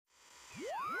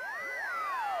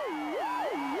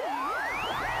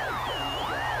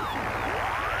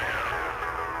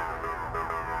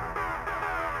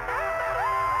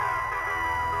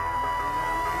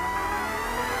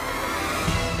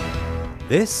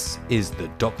This is the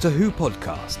Doctor Who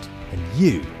podcast, and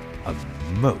you are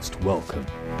most welcome.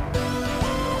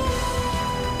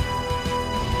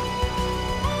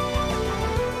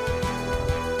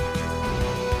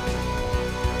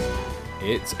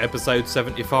 It's episode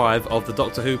 75 of the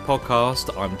Doctor Who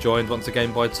podcast. I'm joined once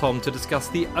again by Tom to discuss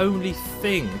the only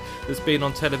thing that's been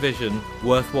on television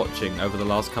worth watching over the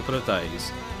last couple of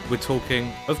days. We're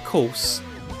talking, of course,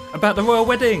 about the Royal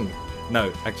Wedding.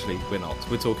 No, actually, we're not.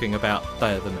 We're talking about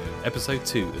Day of the Moon, episode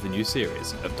 2 of the new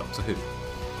series of Doctor Who.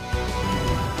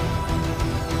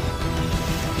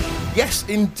 Yes,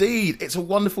 indeed. It's a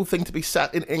wonderful thing to be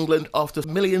sat in England after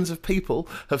millions of people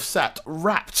have sat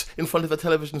wrapped in front of their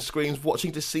television screens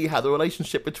watching to see how the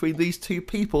relationship between these two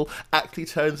people actually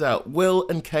turns out. Will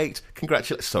and Kate,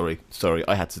 congratulations. Sorry,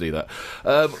 I had to do that.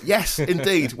 Yes,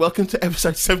 indeed. Welcome to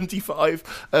episode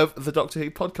 75 of the Doctor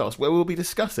Who podcast, where we'll be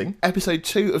discussing episode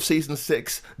 2 of season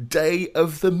 6, Day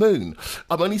of the Moon.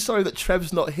 I'm only sorry that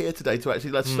Trev's not here today to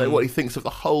actually let us know what he thinks of the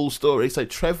whole story. So,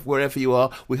 Trev, wherever you are,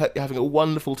 we hope you're having a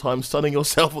wonderful time sunning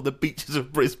yourself on the beaches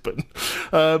of Brisbane.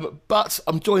 But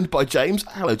I'm joined by James.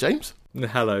 Hello, James.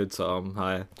 Hello, Tom.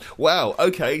 Hi. Wow,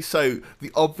 okay, so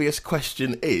the obvious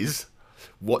question is,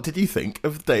 what did you think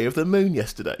of Day of the Moon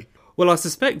yesterday? Well, I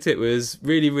suspect it was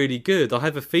really, really good. I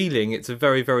have a feeling it's a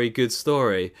very, very good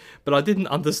story, but I didn't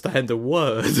understand a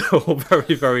word or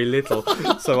very, very little.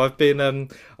 So I've been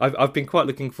quite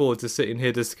looking forward to sitting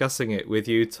here discussing it with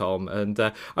you, Tom. And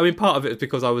I mean, part of it was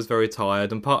because I was very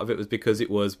tired, and part of it was because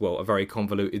it was, well, a very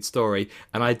convoluted story,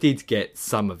 and I did get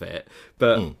some of it.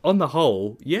 But on the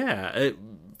whole, yeah.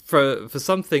 For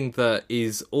something that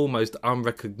is almost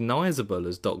unrecognisable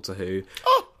as Doctor Who.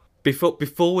 Oh!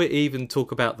 Before we even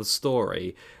talk about the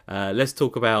story, let's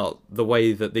talk about the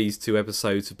way that these two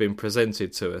episodes have been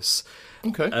presented to us.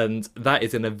 Okay. And that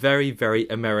is in a very, very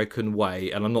American way.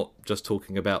 And I'm not just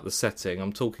talking about the setting.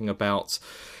 I'm talking about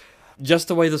just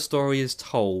the way the story is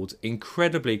told,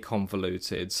 incredibly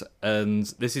convoluted. And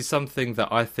this is something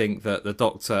that I think that the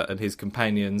Doctor and his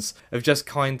companions have just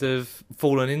kind of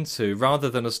fallen into. Rather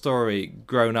than a story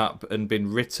grown up and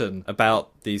been written about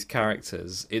these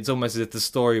characters, it's almost as if the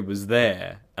story was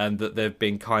there and that they've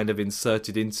been kind of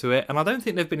inserted into it. And I don't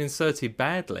think they've been inserted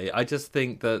badly. I just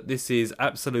think that this is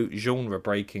absolute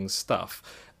genre-breaking stuff.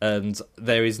 And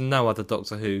there is no other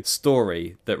Doctor Who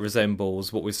story that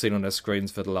resembles what we've seen on our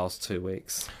screens for the last 2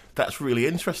 weeks. That's really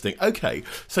interesting. Okay,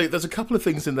 so there's a couple of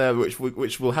things in there which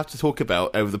we'll have to talk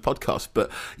about over the podcast, but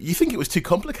you think it was too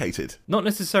complicated? Not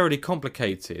necessarily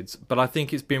complicated, but I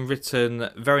think it's been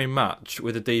written very much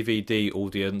with a DVD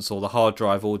audience or the hard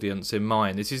drive audience in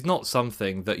mind. This is not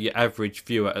something that your average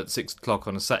viewer at 6 o'clock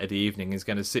on a Saturday evening is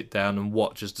going to sit down and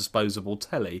watch as disposable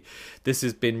telly. This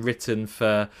has been written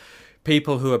for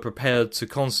people who are prepared to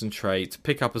concentrate,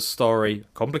 pick up a story,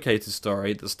 complicated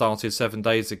story that started 7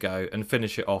 days ago and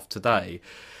finish it off today.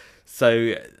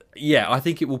 So, yeah, I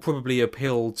think it will probably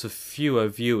appeal to fewer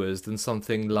viewers than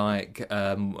something like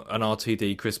an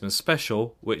RTD Christmas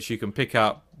special, which you can pick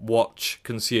up, watch,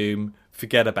 consume,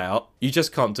 forget about. You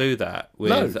just can't do that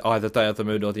with either Day of the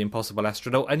Moon or The Impossible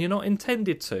Astronaut, and you're not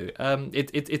intended to.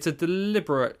 It's a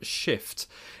deliberate shift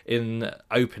in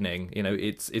opening. You know,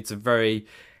 it's a very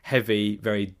heavy,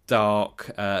 very dark,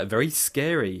 very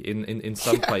scary in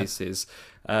some places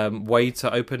way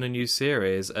to open a new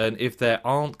series. And if there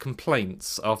aren't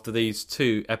complaints after these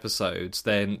 2 episodes,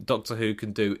 then Doctor Who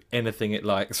can do anything it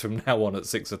likes from now on at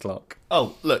 6 o'clock.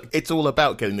 Oh, look, it's all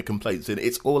about getting the complaints in.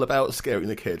 It's all about scaring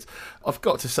the kids. I've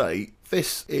got to say,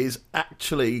 this is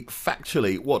actually,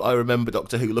 factually, what I remember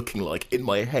Doctor Who looking like in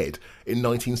my head in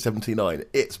 1979.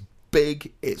 It's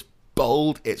big, it's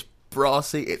bold, it's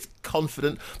brassy, it's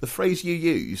confident. The phrase you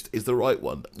used is the right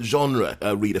one. Genre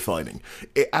redefining.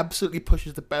 It absolutely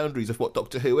pushes the boundaries of what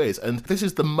Doctor Who is, and this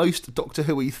is the most Doctor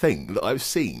Who-y thing that I've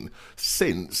seen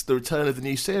since the return of the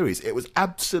new series. It was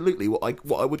absolutely what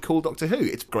I would call Doctor Who.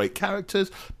 It's great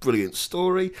characters, brilliant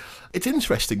story. It's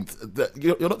interesting that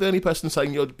you're not the only person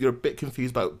saying you're a bit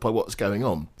confused by what's going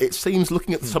on. It seems,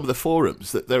 looking at some of the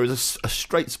forums, that there is a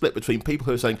straight split between people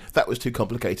who are saying that was too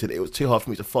complicated, it was too hard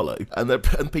for me to follow,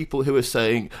 and people who are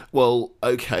saying, well,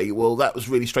 okay, well, that was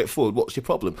really straightforward, what's your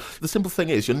problem? The simple thing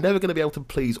is, you're never going to be able to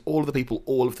please all of the people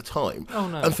all of the time. Oh,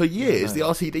 no. And for years, the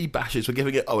RTD bashers were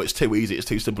giving it, it's too easy, it's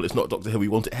too simple, it's not Doctor Who, we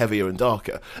want it heavier and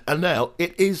darker. And now,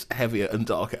 it is heavier and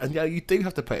darker, and yeah, you do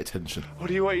have to pay attention. What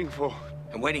are you waiting for?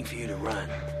 I'm waiting for you to run.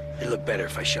 It'd look better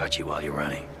if I shot you while you're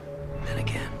running. Then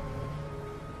again,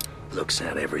 looks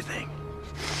at everything.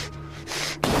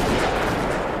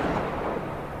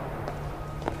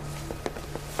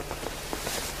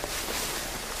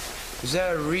 Is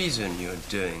there a reason you're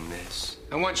doing this?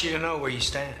 I want you to know where you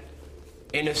stand.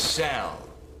 In a cell.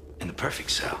 In the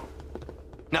perfect cell.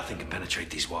 Nothing can penetrate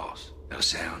these walls. No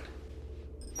sound.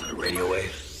 Not a radio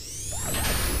wave.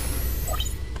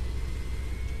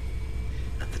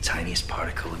 Not the tiniest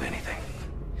particle of anything.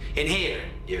 In here,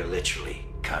 you're literally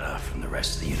cut off from the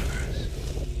rest of the universe.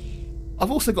 I've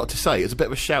also got to say, as a bit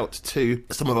of a shout to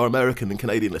some of our American and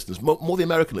Canadian listeners, more the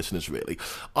American listeners really,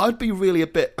 I'd be really a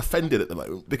bit offended at the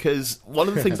moment because one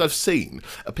of the things I've seen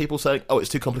are people saying, oh, it's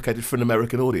too complicated for an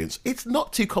American audience. It's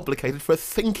not too complicated for a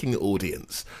thinking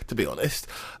audience, to be honest.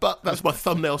 But that's my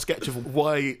thumbnail sketch of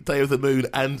why Day of the Moon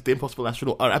and The Impossible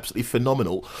Astronaut are absolutely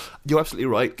phenomenal. You're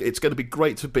absolutely right. It's going to be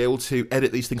great to be able to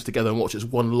edit these things together and watch as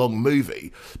one long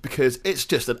movie because it's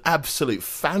just an absolute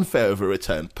fanfare of a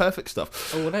return. Perfect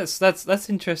stuff. Oh, well, that's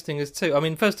interesting as too. I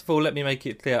mean, first of all, let me make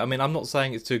it clear. I mean, I'm not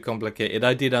saying it's too complicated.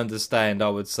 I did understand, I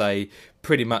would say,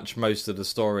 pretty much most of the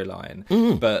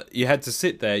storyline. But you had to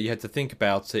sit there, you had to think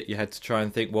about it, you had to try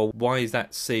and think, well, why is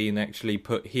that scene actually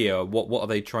put here? What are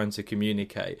they trying to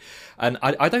communicate? And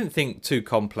I don't think too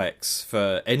complex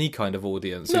for any kind of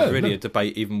audience is really a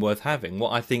debate even worth having.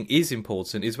 What I think is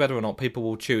important is whether or not people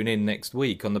will tune in next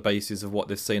week on the basis of what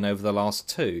they've seen over the last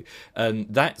two. And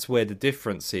that's where the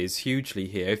difference is hugely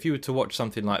here. If you were to watch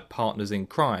something like Partners in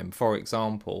Crime, for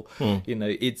example, you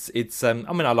know, it's I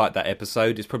mean, I like that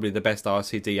episode. It's probably the best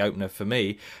RCD opener for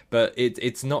me, but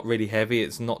it's not really heavy,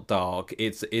 it's not dark,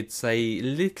 it's a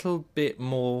little bit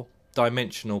more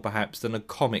dimensional perhaps than a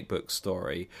comic book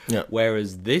story.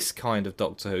 Whereas this kind of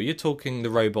Doctor Who, you're talking the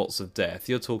robots of death,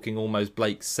 you're talking almost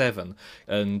Blake 7,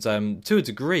 and to a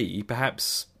degree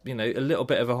perhaps, you know, a little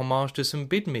bit of a homage to some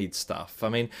Bidmead stuff. I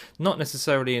mean, not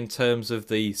necessarily in terms of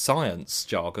the science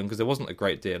jargon, because there wasn't a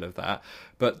great deal of that,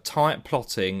 but tight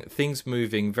plotting, things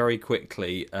moving very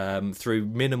quickly through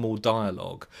minimal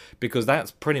dialogue, because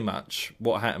that's pretty much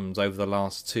what happens over the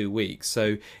last 2 weeks.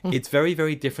 So it's very,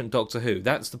 very different Doctor Who.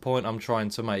 That's the point I'm trying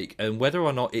to make. And whether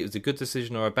or not it was a good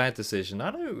decision or a bad decision, I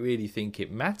don't really think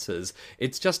it matters.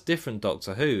 It's just different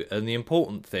Doctor Who. And the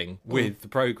important thing with the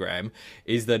programme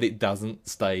is that it doesn't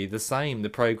stay the same. The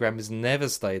programme has never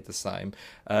stayed the same.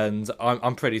 And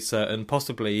I'm pretty certain,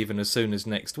 possibly even as soon as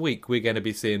next week, we're going to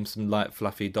be seeing some light,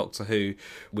 fluffy Doctor Who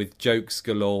with jokes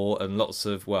galore and lots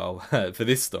of, well, for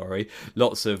this story,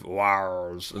 lots of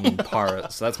wars and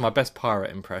pirates. That's my best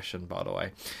pirate impression, by the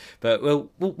way. But we'll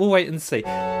wait and see.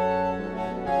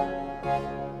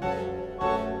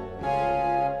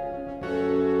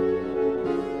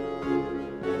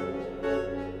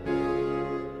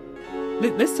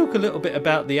 Let's talk a little bit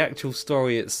about the actual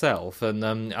story itself, and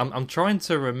I'm trying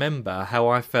to remember how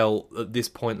I felt at this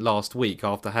point last week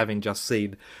after having just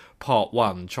seen part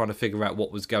one, trying to figure out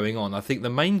what was going on. I think the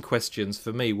main questions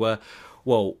for me were,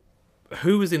 well,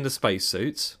 who was in the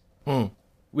spacesuits?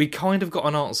 We kind of got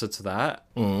an answer to that,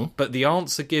 but the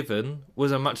answer given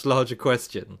was a much larger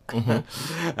question.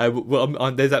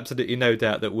 There's absolutely no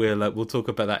doubt that we'll talk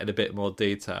about that in a bit more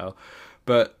detail,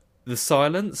 but the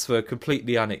silence were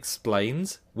completely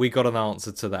unexplained. We got an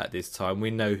answer to that this time. We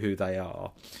know who they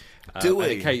are. Do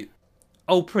we?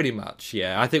 Oh, pretty much,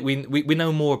 yeah. I think we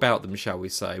know more about them, shall we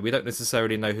say. We don't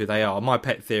necessarily know who they are. My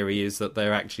pet theory is that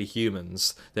they're actually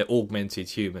humans. They're augmented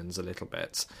humans a little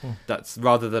bit. That's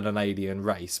rather than an alien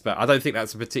race. But I don't think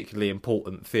that's a particularly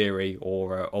important theory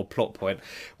or plot point.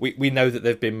 We know that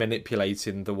they've been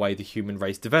manipulating the way the human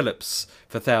race develops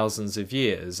for thousands of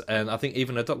years. And I think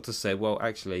even a doctor said, well,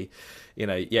 actually, you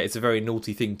know, yeah, it's a very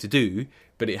naughty thing to do,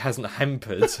 but it hasn't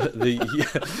hampered the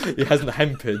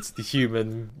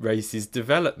human race's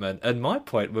development. And my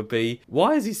point would be,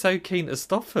 why is he so keen to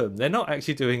stop them? They're not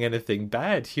actually doing anything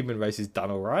bad. Human race has done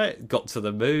all right, got to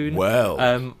the moon. Well,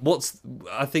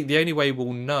 I think the only way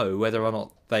we'll know whether or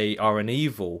not they are an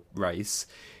evil race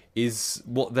is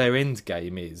what their end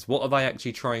game is. What are they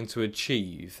actually trying to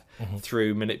achieve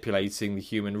through manipulating the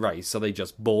human race? Are they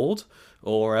just bored,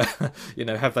 or you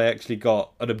know, have they actually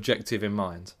got an objective in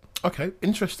mind? Okay,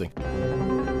 interesting.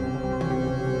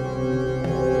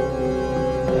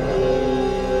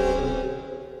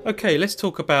 Okay, let's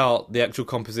talk about the actual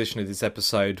composition of this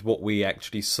episode, what we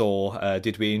actually saw.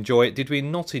 Did we enjoy it? Did we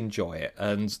not enjoy it?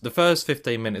 And the first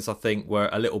 15 minutes, I think, were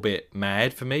a little bit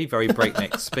mad for me, very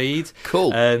breakneck speed.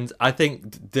 Cool. And I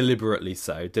think deliberately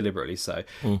so.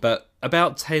 But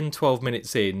about 10, 12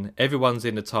 minutes in, everyone's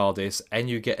in the TARDIS and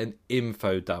you get an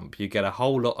info dump. You get a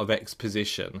whole lot of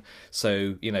exposition.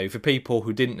 So, you know, for people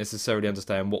who didn't necessarily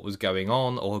understand what was going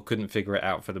on or couldn't figure it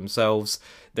out for themselves,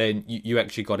 then you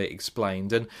actually got it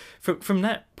explained. And from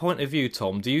that point of view,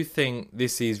 Tom, do you think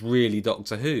this is really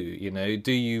Doctor Who? You know,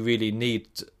 do you really need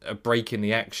a break in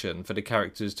the action for the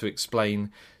characters to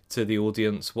explain to the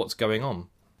audience what's going on?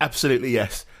 Absolutely,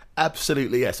 yes.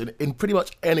 Absolutely, yes. In pretty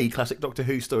much any classic Doctor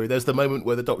Who story, there's the moment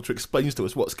where the Doctor explains to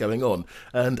us what's going on.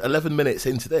 And 11 minutes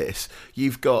into this,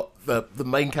 you've got the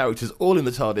main characters all in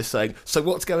the TARDIS saying, "So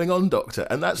what's going on, Doctor?"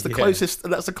 And that's the closest.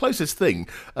 That's the closest thing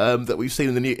that we've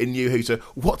seen in New Who to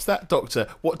 "What's that, Doctor?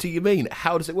 What do you mean?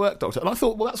 How does it work, Doctor?" And I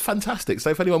thought, well, that's fantastic.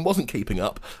 So if anyone wasn't keeping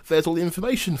up, there's all the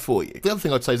information for you. The other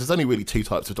thing I'd say is there's only really two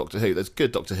types of Doctor Who. There's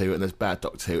good Doctor Who and there's bad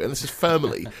Doctor Who. And this is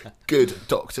firmly good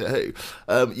Doctor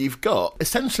Who. You've got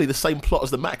essentially the same plot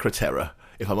as the Macra Terror,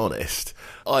 if I'm honest,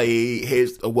 i.e.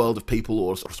 here's a world of people,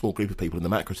 or a small group of people in the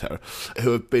Macra Terror,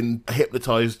 who have been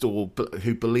hypnotised or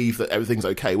who believe that everything's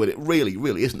okay when it really,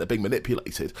 really isn't. They're being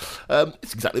manipulated.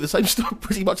 It's exactly the same story,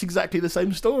 pretty much exactly the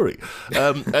same story.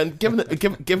 And given that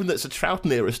it's a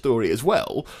Troughton era story as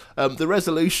well, the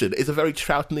resolution is a very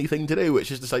Troughton-y thing to do,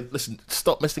 which is to say, listen,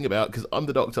 stop messing about, because I'm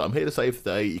the Doctor, I'm here to save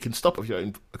the day, you can stop of your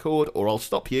own accord, or I'll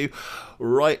stop you.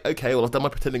 Right, okay, well, I've done my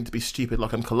pretending to be stupid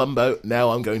like I'm Columbo,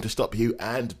 now I'm going to stop you,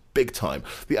 and big time.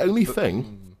 The only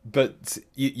thing... But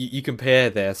you compare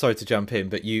there, sorry to jump in,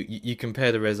 but you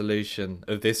compare the resolution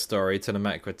of this story to the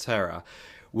Macra Terror.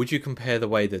 Would you compare the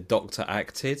way the Doctor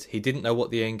acted? He didn't know what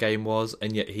the end game was,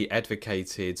 and yet he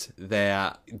advocated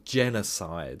their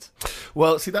genocide.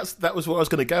 Well, see, that was where I was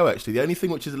going to go, actually. The only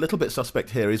thing which is a little bit suspect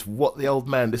here is what the old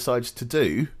man decides to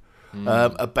do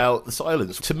about the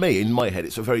silence. To me, in my head,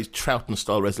 it's a very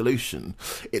Troughton-style resolution.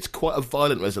 It's quite a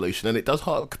violent resolution, and it does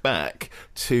hark back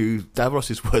to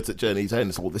Davros's words at Journey's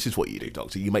End. Well, this is what you do,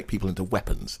 Doctor. You make people into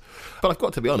weapons. But I've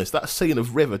got to be honest, that scene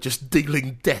of River just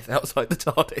dealing death outside the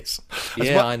TARDIS.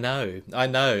 Yeah, I know.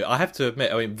 I have to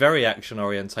admit, I mean, very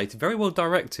action-orientated, very well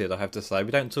directed, I have to say.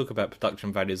 We don't talk about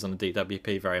production values on the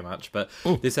DWP very much, but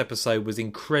this episode was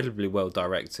incredibly well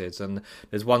directed, and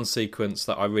there's one sequence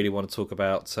that I really want to talk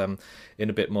about in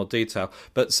a bit more detail.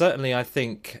 But certainly I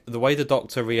think the way the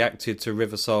Doctor reacted to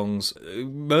River Song's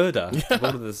murder of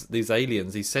all of these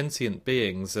aliens, these sentient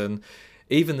beings, and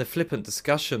even the flippant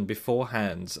discussion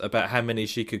beforehand about how many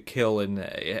she could kill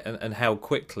and how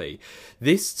quickly.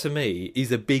 This, to me,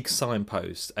 is a big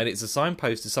signpost. And it's a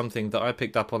signpost to something that I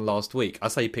picked up on last week. I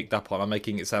say picked up on, I'm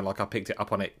making it sound like I picked it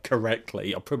up on it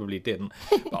correctly. I probably didn't.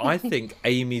 But I think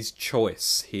Amy's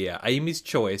Choice here. Amy's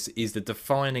Choice is the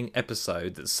defining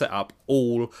episode that set up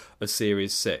all of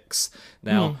Series 6.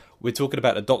 Now, we're talking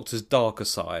about the Doctor's darker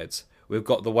side. We've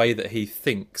got the way that he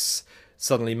thinks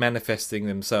suddenly manifesting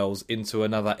themselves into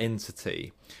another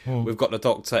entity. We've got the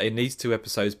Doctor in these two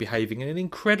episodes behaving in an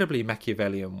incredibly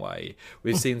Machiavellian way.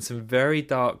 We've seen some very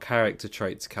dark character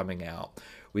traits coming out.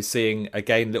 We're seeing,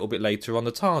 again, a little bit later on,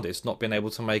 the TARDIS not being able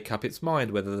to make up its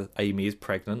mind whether Amy is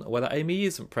pregnant or whether Amy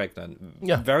isn't pregnant.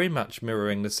 Yeah. Very much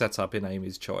mirroring the setup in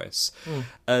Amy's Choice.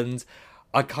 And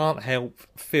I can't help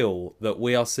feel that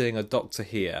we are seeing a Doctor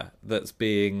here that's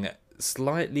being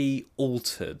slightly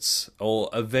altered, or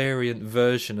a variant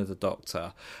version of the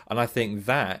Doctor, and I think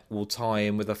that will tie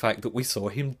in with the fact that we saw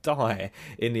him die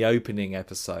in the opening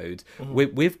episode.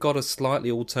 We've got a slightly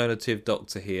alternative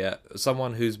Doctor here,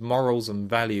 someone whose morals and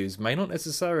values may not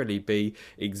necessarily be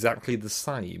exactly the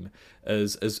same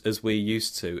as we're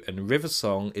used to, and River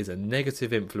Song is a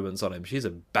negative influence on him. She's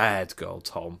a bad girl,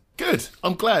 Tom. Good.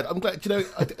 I'm glad. You know,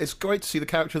 it's great to see the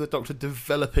character of the Doctor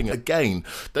developing again.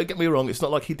 Don't get me wrong, it's not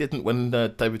like he didn't when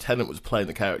David Tennant was playing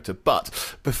the character,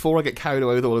 but before I get carried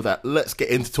away with all of that, let's get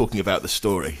into talking about the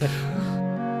story.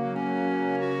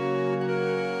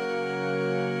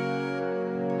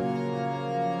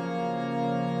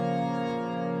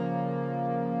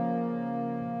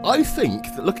 I think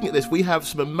that looking at this, we have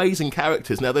some amazing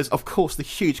characters. Now, there's, of course, the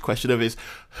huge question of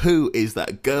who is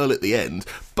that girl at the end?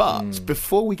 But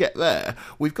before we get there,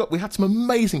 we had some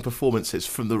amazing performances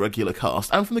from the regular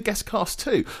cast and from the guest cast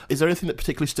too. Is there anything that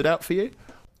particularly stood out for you?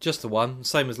 Just the one,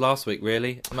 same as last week,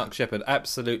 really. Mark Sheppard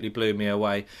absolutely blew me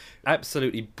away.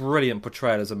 Absolutely brilliant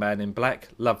portrayal as a Man in Black.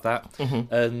 Love that.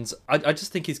 And I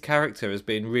just think his character has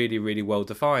been really, really well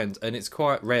defined. And it's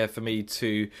quite rare for me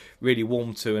to really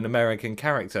warm to an American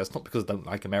character. It's not because I don't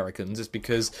like Americans. It's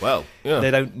because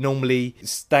they don't normally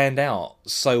stand out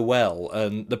so well.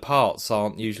 And the parts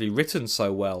aren't usually written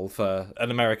so well for an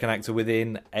American actor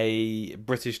within a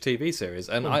British TV series.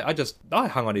 And I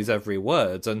hung on his every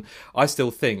word. And I still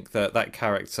think that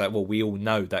character, well, we all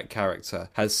know that character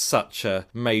has such a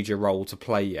major role to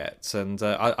play yet, and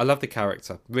I love the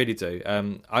character, really do.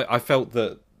 I felt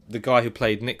that the guy who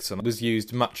played Nixon was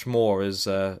used much more as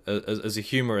a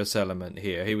humorous element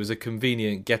here. He was a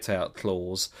convenient get-out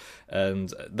clause,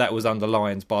 And that was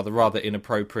underlined by the rather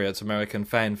inappropriate American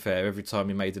fanfare every time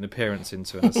he made an appearance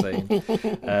into a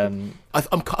scene.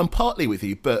 I'm partly with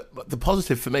you, but the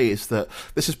positive for me is that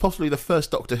this is possibly the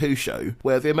first Doctor Who show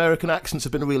where the American accents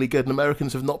have been really good and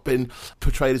Americans have not been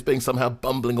portrayed as being somehow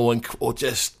bumbling or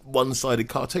just one-sided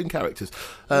cartoon characters.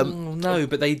 No,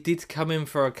 but they did come in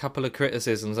for a couple of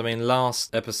criticisms. I mean,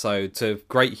 last episode, to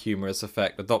great humorous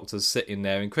effect, the Doctor's sitting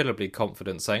there incredibly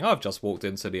confident saying, I've just walked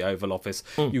into the Oval Office,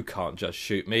 you can't just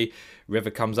shoot me.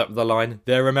 River comes up with the line,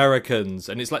 they're Americans,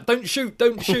 and it's like, don't shoot.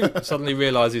 Suddenly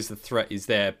realises the threat is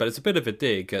there, but it's a bit of a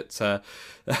dig at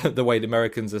the way the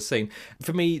Americans are seen.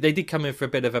 For me, they did come in for a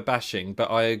bit of a bashing,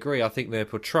 but I agree, I think their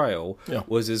portrayal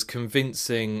was as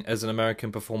convincing as an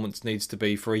American performance needs to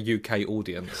be for a UK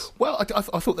audience. Well, I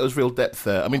thought there was real depth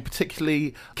there. I mean,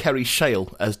 particularly Kerry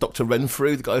Shale as Dr.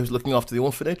 Renfrew, the guy who's looking after the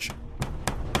orphanage.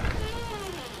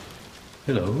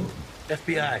 Hello.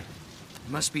 FBI.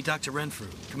 Must be Dr. Renfrew.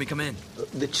 Can we come in?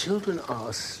 The children are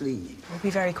asleep. We'll be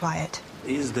very quiet.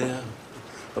 Is there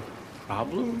a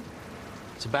problem?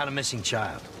 It's about a missing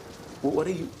child. What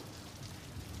are you...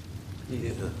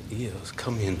 Yes,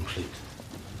 come in, please.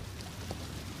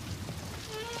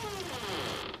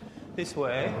 This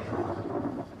way.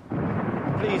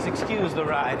 Please excuse the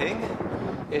riding.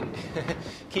 It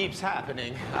keeps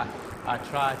happening. I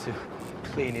try to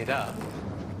clean it up.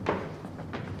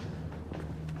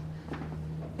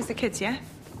 It's the kids, yeah?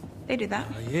 They do that.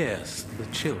 Yes, the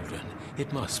children.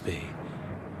 It must be.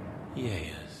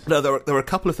 Yes. No, there were a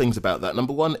couple of things about that.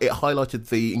 Number one, it highlighted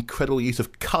the incredible use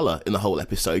of colour in the whole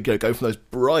episode. You know, go from those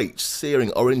bright,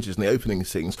 searing oranges in the opening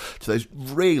scenes to those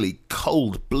really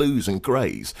cold blues and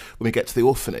greys when we get to the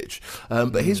orphanage.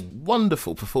 But his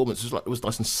wonderful performance was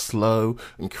nice and slow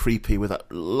and creepy with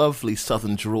that lovely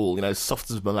southern drawl, you know,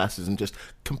 soft as molasses and just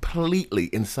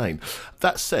completely insane.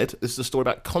 That said, this is a story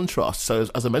about contrast. So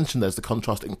as I mentioned, there's the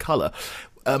contrast in colour.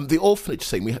 The orphanage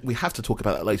scene, we have to talk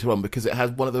about that later on because it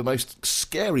has one of the most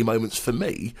scary moments for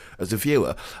me as a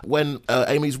viewer when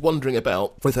Amy's wandering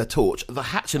about with her torch, the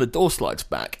hatch in a door slides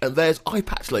back and there's Eye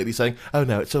Patch Lady saying, oh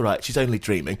no, it's all right, she's only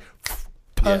dreaming.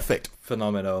 Perfect. Yeah,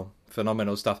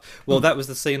 phenomenal stuff. Well, that was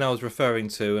the scene I was referring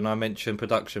to, and I mentioned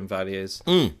production values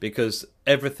because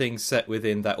everything set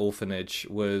within that orphanage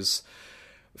was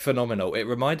phenomenal. It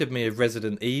reminded me of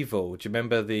Resident Evil. Do you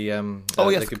remember the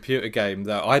the computer game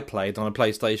that I played on a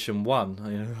PlayStation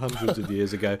 1 hundreds of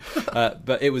years ago?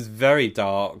 But it was very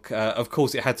dark. Of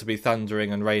course, it had to be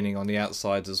thundering and raining on the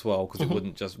outside as well because it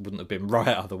wouldn't have been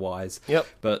right otherwise. Yep.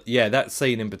 But yeah, that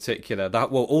scene in particular,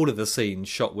 all of the scenes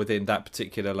shot within that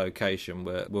particular location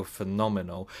were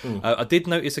phenomenal. I did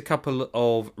notice a couple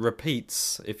of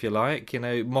repeats, if you like. You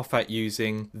know, Moffat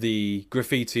using the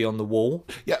graffiti on the wall.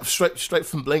 Yeah, straight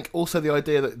from Blink. Also, the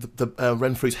idea that the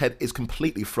Renfrew's head is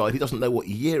completely fried. He doesn't know what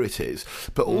year it is.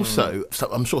 But also,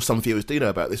 I'm sure some viewers do know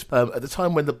about this. At the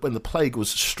time when the plague was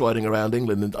striding around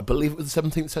England, and I believe it was the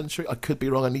 17th century, I could be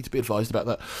wrong, I need to be advised about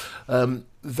that,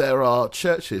 there are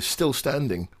churches still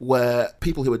standing where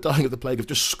people who are dying of the plague have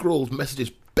just scrawled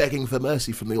messages begging for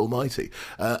mercy from the Almighty.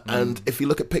 And if you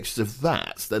look at pictures of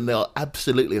that, then they are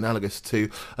absolutely analogous to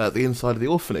the inside of the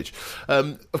orphanage.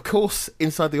 Of course,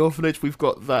 inside the orphanage, we've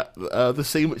got that the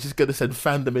scene which is going to send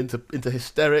fandom into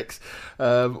hysterics,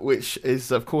 which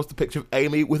is, of course, the picture of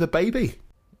Amy with a baby.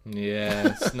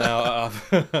 Yes. Now,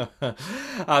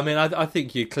 I mean, I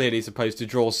think you're clearly supposed to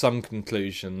draw some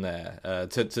conclusion there.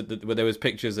 Where there was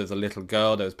pictures of the little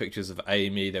girl, there was pictures of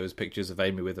Amy, there was pictures of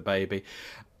Amy with a baby.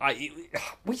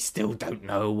 We still don't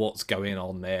know what's going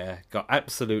on there. Got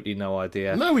absolutely no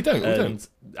idea. No, we don't.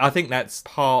 I think that's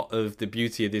part of the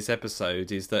beauty of this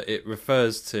episode is that it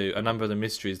refers to a number of the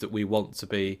mysteries that we want to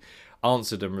be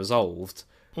answered and resolved.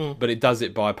 But it does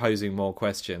it by posing more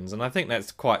questions, and I think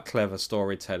that's quite clever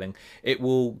storytelling. It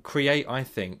will create, I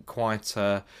think, quite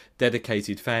a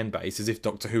dedicated fan base, as if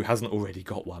Doctor Who hasn't already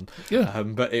got one. Yeah.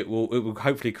 But it will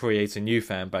hopefully create a new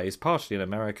fan base, partially in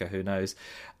America, who knows.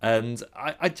 And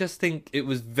I just think it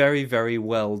was very, very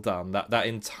well done. That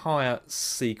entire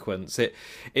sequence, it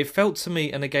felt to me,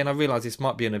 and again, I realise this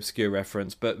might be an obscure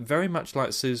reference, but very much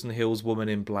like Susan Hill's Woman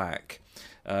in Black.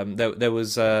 There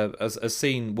was a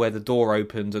scene where the door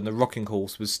opened and the rocking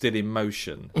horse was still in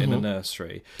motion in a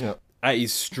nursery. Yeah. That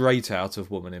is straight out of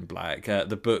Woman in Black,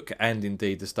 the book and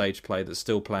indeed the stage play that's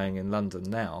still playing in London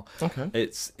now. Okay.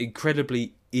 It's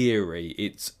incredibly eerie.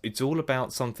 It's all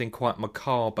about something quite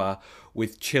macabre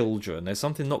with children. There's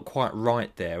something not quite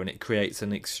right there, and it creates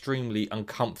an extremely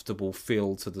uncomfortable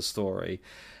feel to the story.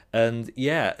 And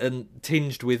yeah, and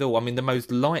tinged with all. I mean, the most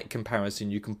light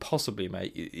comparison you can possibly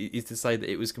make is to say that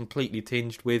it was completely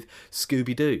tinged with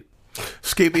Scooby-Doo.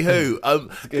 Scooby-Hoo.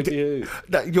 Scooby-Hoo.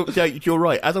 No, you're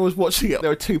right. As I was watching it,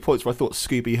 there are 2 points where I thought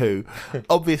Scooby-Hoo.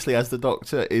 Obviously, as the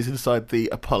Doctor is inside the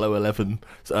Apollo 11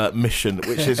 mission,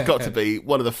 which has got to be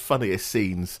one of the funniest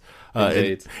scenes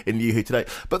in New Who today.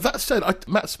 But that said,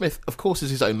 Matt Smith, of course, is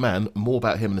his own man. More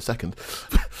about him in a second.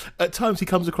 At times, he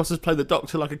comes across as playing the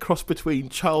Doctor like a cross between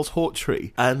Charles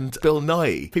Hawtrey and Bill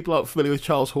Nighy. People aren't familiar with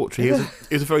Charles Hawtrey.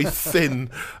 He was a very thin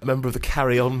member of the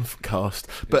Carry On cast.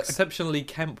 But exceptionally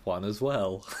Kemp one as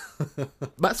well.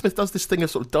 Matt Smith does this thing of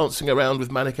sort of dancing around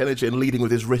with manic energy and leading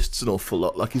with his wrists an awful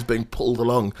lot, like he's being pulled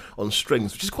along on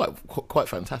strings, which is quite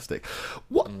fantastic.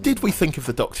 What did we think of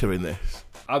the Doctor in this?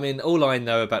 I mean, all I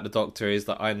know about the Doctor is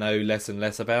that I know less and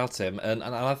less about him, and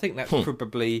I think that's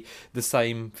probably the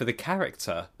same for the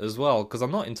character as well, because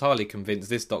I'm not entirely convinced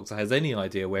this Doctor has any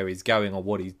idea where he's going or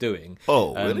what he's doing.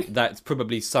 Oh, really? That's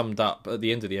probably summed up at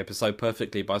the end of the episode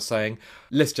perfectly by saying,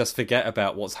 let's just forget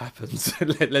about what's happened.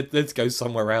 Let's go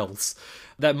somewhere else.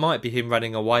 That might be him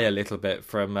running away a little bit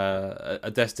from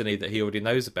a destiny that he already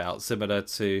knows about, similar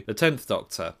to the 10th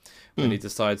Doctor, when he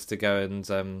decides to go and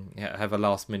have a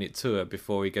last-minute tour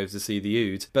before he goes to see the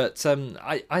Ood. But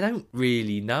I don't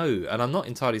really know, and I'm not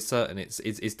entirely certain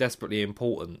it's desperately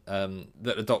important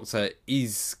that the Doctor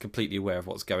is completely aware of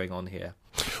what's going on here.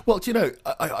 Well, do you know,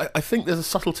 I think there's a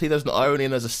subtlety, there's an irony,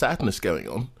 and there's a sadness going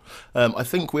on. I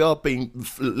think we are being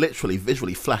literally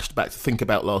visually flashed back to think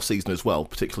about last season as well,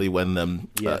 particularly when...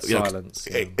 silence.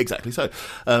 Exactly so.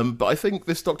 But I think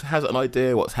this Doctor has an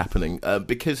idea what's happening,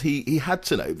 because he had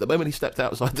to know. The moment he stepped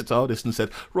outside the TARDIS and said,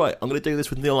 right, I'm going to do this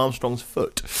with Neil Armstrong's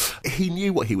foot, he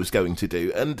knew what he was going to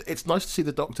do. And it's nice to see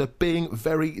the Doctor being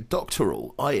very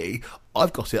doctoral, i.e.,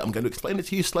 I've got it, I'm going to explain it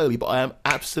to you slowly, but I am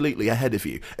absolutely ahead of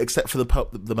you, except for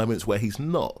the moments where he's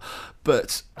not.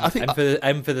 But I think...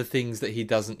 And for the things that he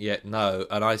doesn't yet know,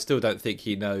 and I still don't think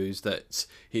he knows that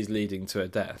he's leading to a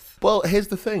death. Well, here's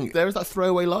the thing. There is that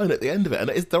throwaway line at the end of it, and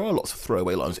there are lots of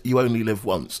throwaway lines. You only live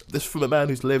once. This from a man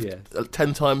who's lived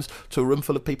 10 times to a room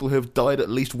full of people who have died at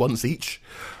least once each.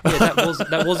 Yeah,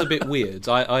 that was a bit weird,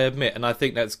 I admit, and I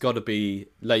think that's got to be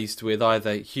laced with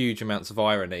either huge amounts of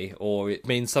irony or it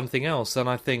means something else. And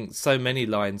I think so many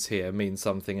lines here mean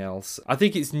something else. I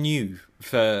think it's new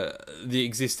for the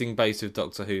existing base of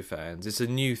Doctor Who fans. It's a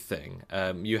new thing.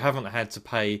 You haven't had to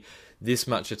pay this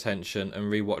much attention and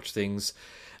rewatch things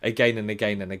again and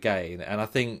again and again. And I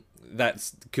think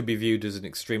that could be viewed as an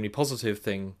extremely positive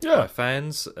thing by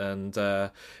fans and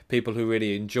people who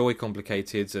really enjoy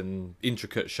complicated and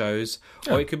intricate shows,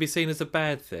 or it could be seen as a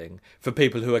bad thing for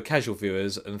people who are casual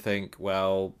viewers and think,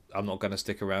 well, I'm not going to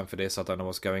stick around for this, I don't know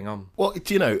what's going on. Well,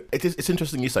 do you know, it's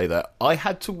interesting you say that. I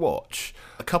had to watch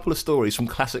a couple of stories from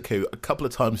Classic Who a couple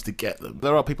of times to get them.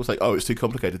 There are people saying, oh, it's too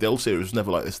complicated, the old series was never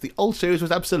like this. The old series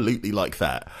was absolutely like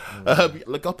that.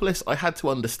 Logopolis, I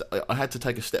had to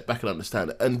take a step back and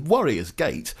understand it. And Warrior's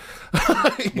Gate.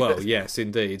 Well, yes,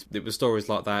 indeed. It was stories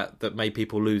like that made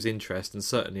people lose interest and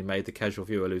certainly made the casual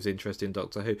viewer lose interest in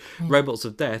Doctor Who. Robots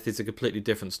of Death is a completely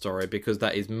different story because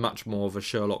that is much more of a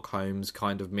Sherlock Holmes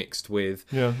kind of mixed with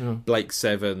Blake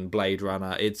Seven, Blade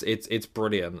Runner. It's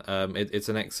brilliant. It's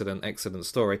an excellent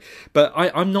story. But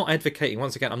I'm not advocating,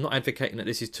 once again, I'm not advocating that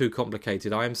this is too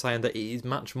complicated. I am saying that it is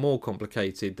much more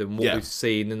complicated than what we've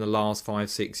seen in the last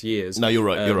 5-6 years. No, you're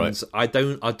right. You're right. I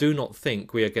do not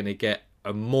think we are going to get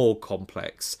a more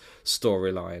complex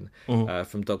storyline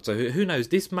from Doctor Who. Who knows?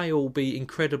 This may all be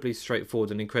incredibly straightforward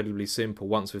and incredibly simple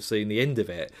once we've seen the end of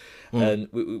it, and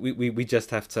we just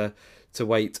have to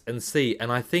wait and see.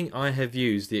 And I think I have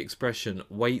used the expression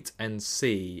 "wait and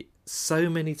see" so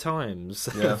many times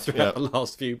throughout the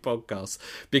last few podcasts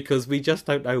because we just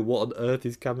don't know what on earth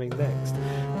is coming next.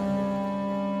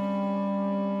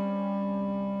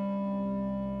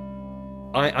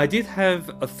 I did have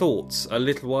a thought a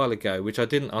little while ago, which I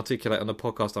didn't articulate on the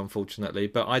podcast, unfortunately,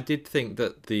 but I did think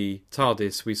that the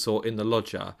TARDIS we saw in the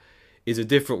Lodger is a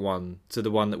different one to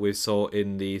the one that we saw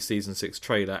in the Season 6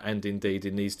 trailer and indeed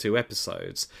in these 2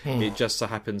 episodes. It just so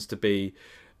happens to be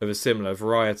of a similar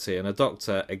variety, and a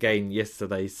doctor, again,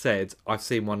 yesterday said, I've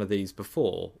seen one of these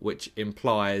before, which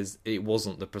implies it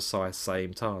wasn't the precise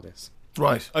same TARDIS.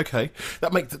 Right, okay.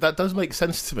 That does make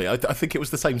sense to me. I think it was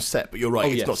the same set, but you're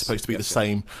right, it's not supposed to be the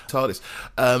same TARDIS.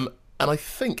 And I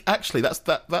think, actually,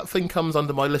 that thing comes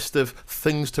under my list of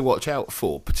things to watch out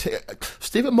for.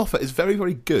 Stephen Moffat is very,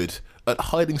 very good at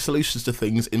hiding solutions to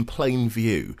things in plain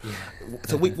view.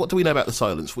 So what do we know about the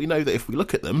Silence? We know that if we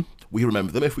look at them, we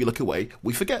remember them. If we look away,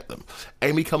 we forget them.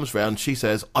 Amy comes round, she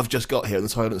says, I've just got here, and the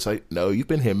Silence say, no, you've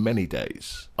been here many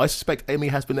days. I suspect Amy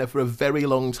has been there for a very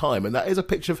long time, and that is a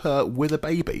picture of her with a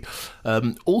baby.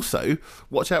 Also,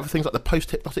 watch out for things like the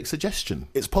post-hypnotic suggestion.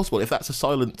 It's possible, if that's a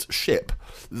Silent ship,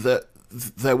 that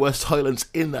there were Silents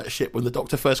in that ship when the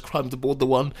Doctor first climbed aboard the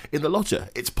one in the lodger.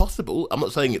 It's possible. I'm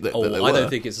not saying that there were. I don't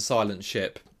think it's a Silent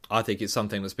ship. I think it's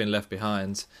something that's been left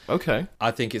behind. Okay.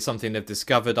 I think it's something they've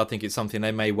discovered. I think it's something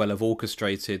they may well have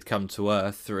orchestrated come to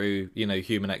Earth through,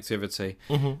 human activity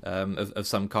of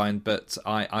some kind. But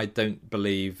I don't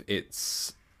believe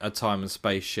it's a time and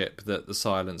space ship that the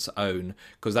Silents own,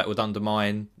 because that would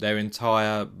undermine their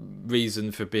entire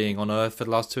reason for being on Earth for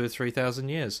the last 2,000 or 3,000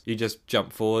 years. You just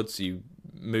jump forwards, you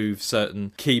move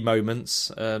certain key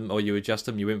moments, or you adjust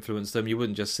them, you influence them. You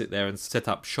wouldn't just sit there and set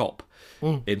up shop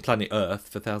in planet Earth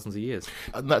for thousands of years.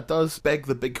 And that does beg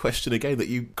the big question again that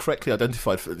you correctly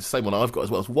identified, for the same one I've got as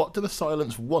well, is what do the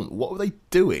Silents want? What were they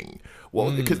doing?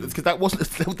 Because that wasn't,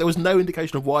 there was no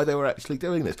indication of why they were actually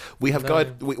doing this. We've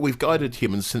guided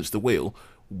humans since the wheel.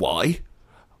 Why?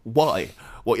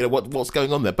 What's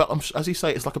going on there? But as you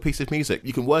say, it's like a piece of music.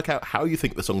 You can work out how you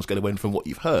think the song's going to end from what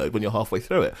you've heard when you're halfway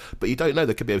through it, but you don't know.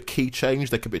 There could be a key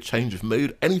change, there could be a change of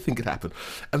mood, anything could happen.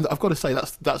 And I've got to say,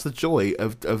 that's the joy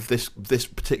of this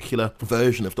particular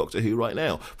version of Doctor Who right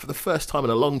now. For the first time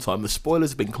in a long time, the spoilers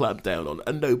have been clamped down on,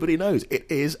 and nobody knows. It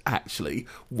is actually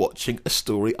watching a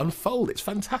story unfold. It's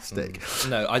fantastic.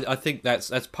 No, I think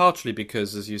that's partially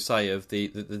because, as you say, of the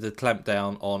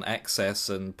clampdown on access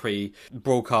and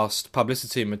pre-broadcast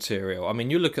publicity material. I mean,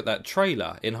 you look at that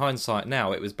trailer, in hindsight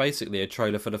now, it was basically a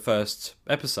trailer for the first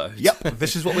episode. Yep,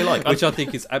 this is what we like. Which I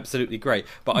think is absolutely great.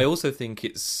 But I also think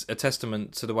it's a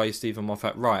testament to the way Stephen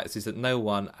Moffat writes, is that no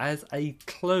one has a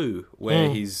clue where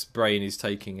his brain is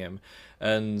taking him.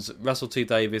 And Russell T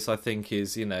Davies, I think,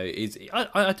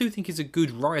 I do think he's a good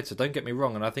writer, don't get me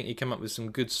wrong, and I think he came up with some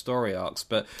good story arcs.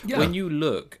 But when you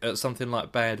look at something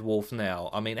like Bad Wolf now,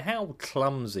 I mean, how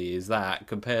clumsy is that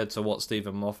compared to what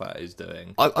Stephen Moffat is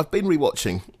doing? I've been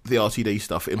rewatching the RTD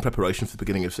stuff in preparation for the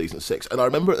beginning of season 6, and I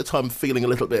remember at the time feeling a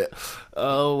little bit,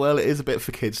 it is a bit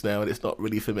for kids now, and it's not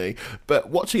really for me.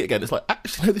 But watching it again, it's like,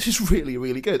 actually, no, this is really,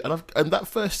 really good. And that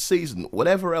first season,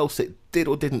 whatever else it did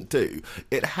or didn't do,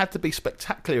 it had to be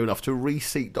spectacular enough to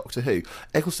reseat Doctor Who.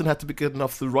 Eccleston had to be good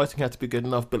enough, the writing had to be good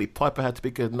enough, Billy Piper had to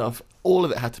be good enough, all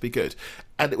of it had to be good.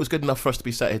 And it was good enough for us to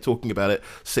be sat here talking about it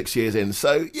 6 years in.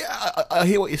 So, yeah, I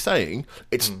hear what you're saying.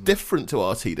 It's different to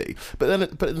RTD. But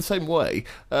in the same way,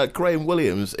 Graham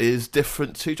Williams is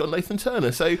different to John Nathan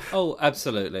Turner. So,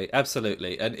 absolutely.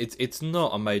 And it's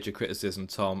not a major criticism,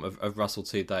 Tom, of Russell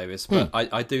T Davies. But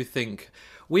I do think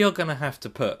we are going to have to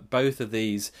put both of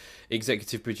these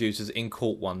executive producers in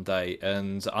court one day,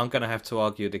 and I'm going to have to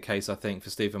argue the case, I think, for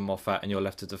Stephen Moffat, and you're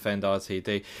left to defend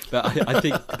RTD. But I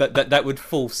think that would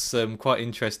force some quite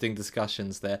interesting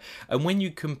discussions there. And when you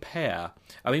compare,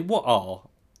 I mean, what are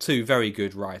two very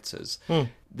good writers?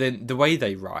 Then the way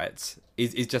they write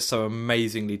is just so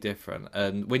amazingly different.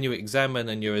 And when you examine,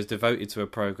 and you're as devoted to a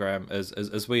programme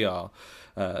as we are,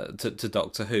 to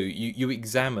Doctor Who, you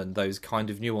examine those kind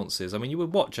of nuances. I mean, you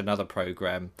would watch another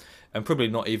programme and probably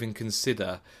not even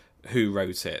consider who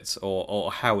wrote it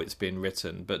or how it's been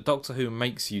written, but Doctor Who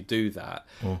makes you do that.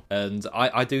 And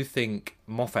I do think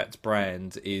Moffat's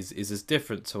brand is as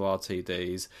different to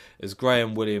RTD's as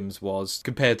Graham Williams was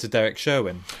compared to Derek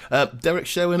Sherwin. Derek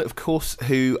Sherwin, of course,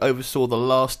 who oversaw the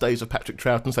last days of Patrick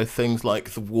Troughton, so things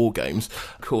like the War Games.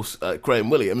 Of course,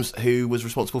 Graham Williams, who was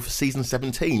responsible for season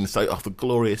 17, so the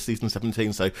glorious season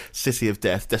 17, so City of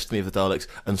Death, Destiny of the Daleks,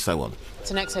 and so on. It's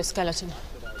an exoskeleton,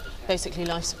 basically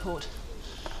life support.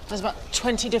 There's about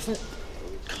 20 different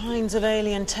kinds of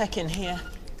alien tech in here.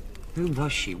 Who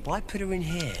was she? Why put her in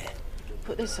here?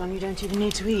 Put this on, you don't even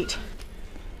need to eat.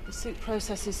 The suit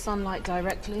processes sunlight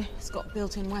directly. It's got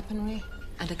built-in weaponry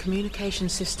and a communication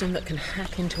system that can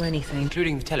hack into anything.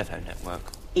 Including the telephone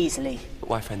network? Easily. But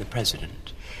why phone the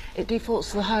president? It defaults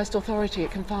to the highest authority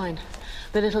it can find.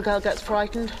 The little girl gets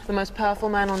frightened, the most powerful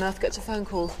man on Earth gets a phone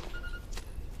call.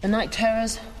 The night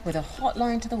terrors with a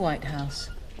hotline to the White House.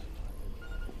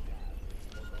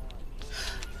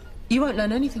 You won't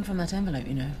learn anything from that envelope,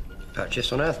 you know.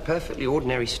 Purchased on Earth, perfectly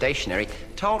ordinary stationery.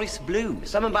 TARDIS blue,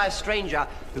 summoned by a stranger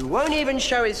who won't even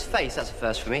show his face. That's a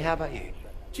first for me. How about you?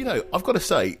 Do you know, I've got to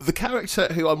say, the character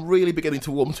who I'm really beginning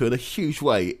to warm to in a huge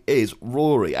way is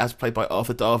Rory, as played by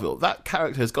Arthur Darvill. That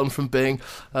character has gone from being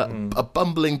a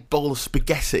bumbling bowl of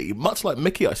spaghetti, much like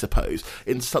Mickey, I suppose,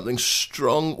 into something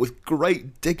strong with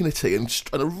great dignity and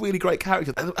a really great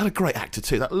character. And a great actor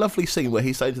too. That lovely scene where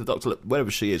he's saying to the doctor, look,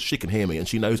 wherever she is, she can hear me and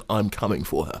she knows I'm coming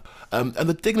for her. And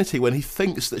the dignity when he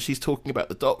thinks that she's talking about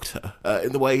the doctor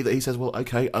in the way that he says, well,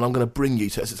 okay, and I'm going to bring you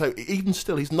to her. So even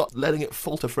still, he's not letting it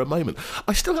falter for a moment.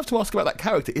 I still have to ask about that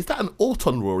character. Is that an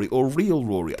Auton Rory or real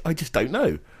Rory? I just don't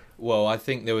know. Well, I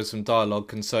think there was some dialogue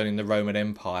concerning the Roman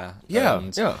Empire. Yeah.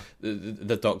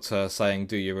 The Doctor saying,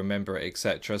 do you remember it,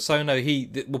 etc. So, no,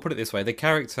 we'll put it this way. The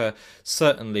character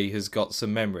certainly has got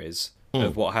some memories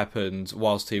of what happened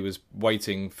whilst he was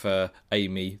waiting for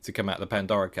Amy to come out of the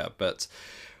Pandorica. But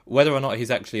whether or not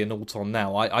he's actually an Auton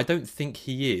now, I don't think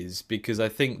he is, because I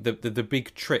think the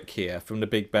big trick here from the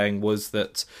Big Bang was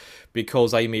that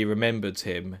because Amy remembered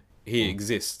him, he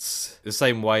exists the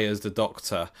same way as the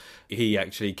Doctor. He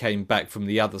actually came back from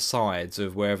the other sides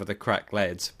of wherever the crack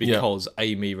led because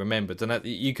Amy remembered. And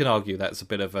you can argue that's a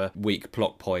bit of a weak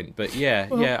plot point, but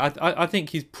I think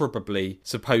he's probably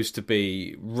supposed to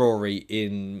be Rory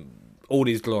in all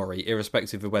his glory,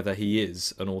 irrespective of whether he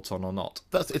is an Auton or not.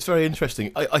 It's very interesting.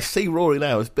 I see Rory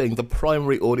now as being the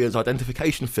primary audience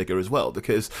identification figure as well,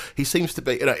 because he seems to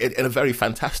be, in a very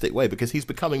fantastic way, because he's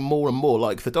becoming more and more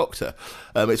like the Doctor.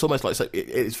 It's almost like,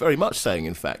 it's very much saying,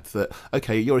 in fact, that,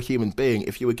 okay, you're a human being.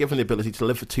 If you were given the ability to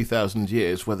live for 2,000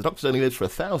 years, where the Doctor's only lived for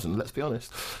 1,000, let's be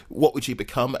honest, what would you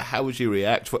become? How would you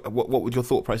react? What would your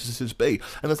thought processes be?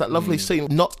 And there's that lovely scene,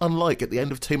 not unlike at the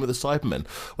end of Tomb of the Cybermen,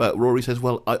 where Rory says,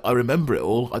 well, I remember it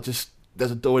all. There's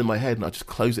a door in my head and I just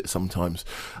close it sometimes.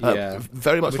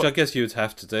 Very much, which I guess you would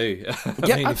have to do.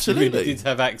 Absolutely. If you really did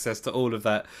have access to all of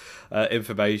that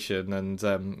information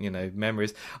and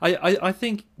memories. I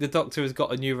think the Doctor has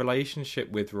got a new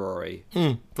relationship with Rory,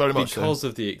 very much because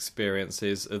of the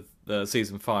experiences of the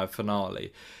season 5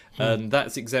 finale, and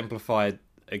that's exemplified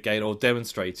again or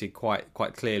demonstrated quite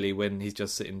clearly when he's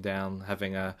just sitting down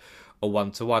having a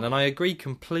one-to-one. And I agree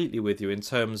completely with you in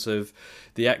terms of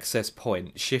the access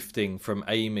point shifting from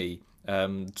Amy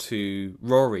to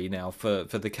Rory now for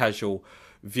the casual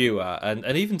viewer and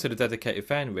even to the dedicated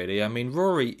fan, really. I mean,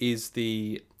 Rory is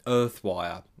the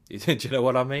Earthwire. Do you know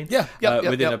what I mean?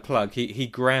 Within a plug, he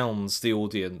grounds the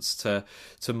audience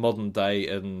to modern day,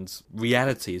 and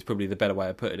reality is probably the better way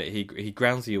of putting it. He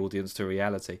grounds the audience to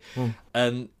reality,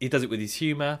 and he does it with his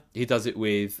humour. He does it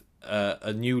with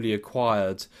a newly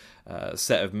acquired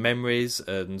set of memories,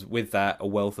 and with that a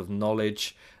wealth of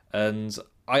knowledge, and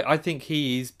I think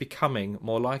he is becoming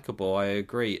more likeable. I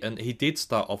agree. And he did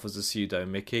start off as a pseudo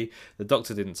Mickey. The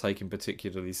Doctor didn't take him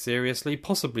particularly seriously,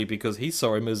 possibly because he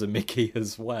saw him as a Mickey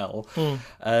as well.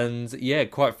 And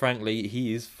quite frankly,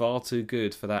 he is far too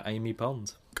good for that Amy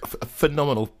Pond. A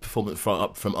phenomenal performance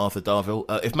from Arthur Darvill.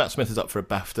 If Matt Smith is up for a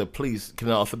BAFTA, please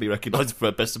can Arthur be recognised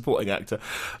for Best Supporting Actor?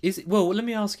 Well, let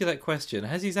me ask you that question.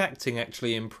 Has his acting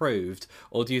actually improved,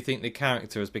 or do you think the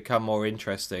character has become more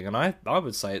interesting? And I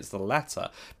would say it's the latter.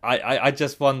 I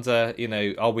just wonder,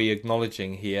 are we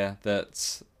acknowledging here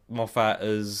that Moffat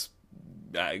has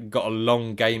got a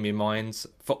long game in mind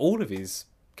for all of his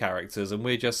characters, and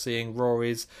we're just seeing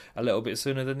Rory's a little bit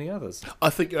sooner than the others? I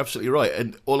think you're absolutely right,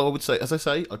 and all I would say, as I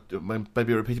say,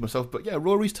 maybe repeating myself, but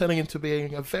Rory's turning into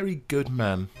being a very good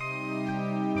man.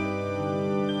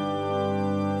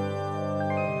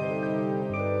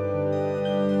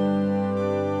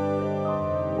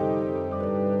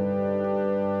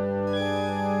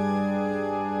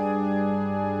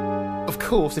 Of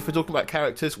course, if we're talking about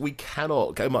characters, we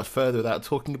cannot go much further without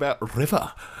talking about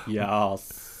River.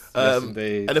 Yes. Yes,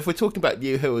 indeed. And if we're talking about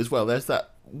New Who as well, there's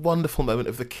that wonderful moment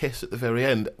of the kiss at the very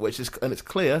end, and it's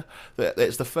clear that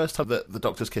it's the first time that the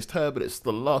Doctor's kissed her, but it's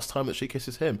the last time that she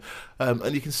kisses him.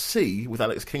 And you can see with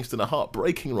Alex Kingston a heart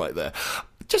breaking right there.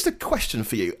 Just a question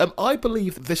for you. I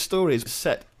believe this story is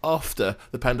set after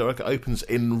the Pandorica opens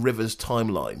in River's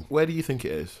timeline. Where do you think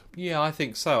it is? Yeah, I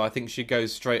think so. I think she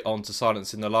goes straight on to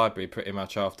Silence in the Library pretty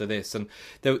much after this. And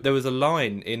there was a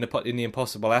line in The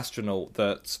Impossible Astronaut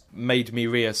that made me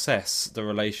reassess the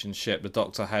relationship the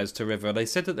Doctor has to River. They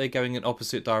said that they're going in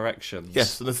opposite directions.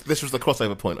 Yes, and this was the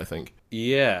crossover point, I think.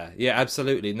 Yeah,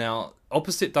 absolutely. Now,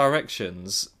 opposite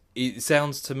directions, it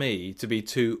sounds to me to be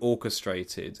too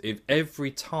orchestrated. If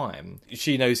every time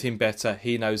she knows him better,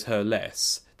 he knows her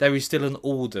less, there is still an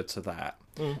order to that.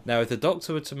 Now, if the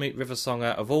Doctor were to meet River Song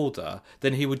out of order,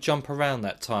 then he would jump around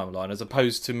that timeline as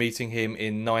opposed to meeting him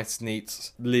in nice,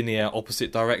 neat, linear,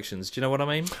 opposite directions. Do you know what I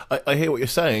mean? I hear what you're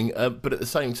saying, but at the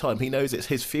same time, he knows it's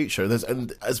his future.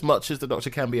 And as much as the Doctor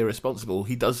can be irresponsible,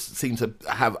 he does seem to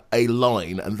have a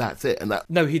line, and that's it.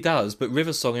 No, he does, but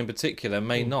River Song in particular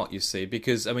may not, you see,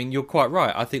 because, I mean, you're quite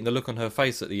right. I think the look on her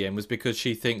face at the end was because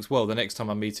she thinks, well, the next time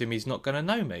I meet him, he's not going to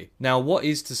know me. Now, what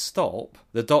is to stop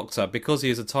the Doctor, because he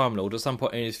is a Time Lord, at some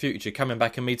point in his future, coming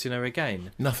back and meeting her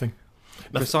again? Nothing.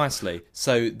 Precisely.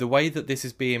 So the way that this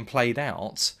is being played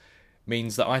out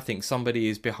means that I think somebody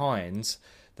is behind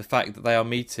the fact that they are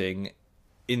meeting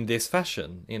in this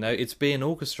fashion. You know, it's being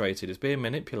orchestrated, it's being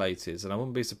manipulated, and I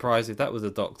wouldn't be surprised if that was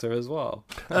the Doctor as well.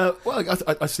 Well,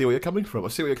 I see where you're coming from.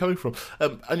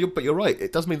 But you're right.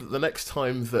 It does mean that the next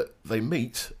time that they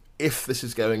meet, if this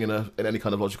is going in any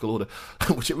kind of logical order,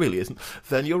 which it really isn't,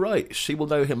 then you're right. She will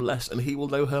know him less and he will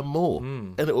know her more.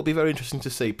 And it will be very interesting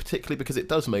to see, particularly because it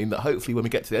does mean that hopefully when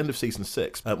we get to the end of season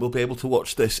 6, we'll be able to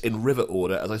watch this in river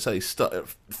order, as I say,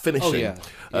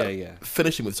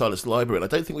 finishing with Silence Library. And I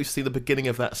don't think we've seen the beginning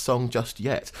of that song just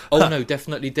yet. Oh, no,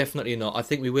 definitely not. I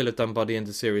think we will have done by the end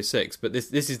of Series 6, but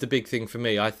this is the big thing for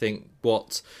me. I think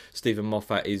what Stephen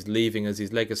Moffat is leaving as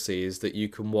his legacy is that you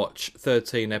can watch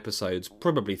 13 episodes,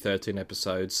 probably 13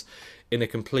 episodes, in a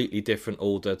completely different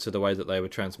order to the way that they were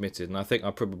transmitted. And I think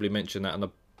I probably mentioned that on the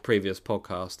previous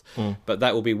podcast. But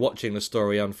that will be watching the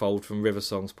story unfold from River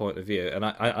Song's point of view. And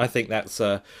I think that's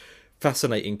a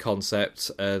fascinating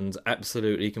concept and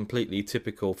absolutely completely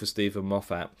typical for Stephen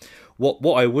Moffat.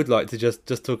 What I would like to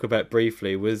just talk about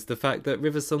briefly was the fact that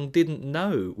River Song didn't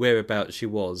know whereabouts she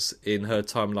was in her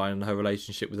timeline and her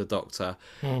relationship with the Doctor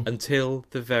until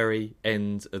the very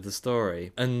end of the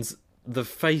story. And the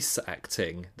face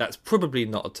acting, that's probably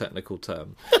not a technical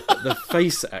term, but the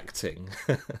face acting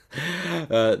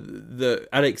that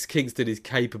Alex Kingston is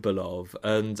capable of.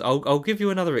 And I'll give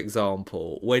you another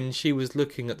example. When she was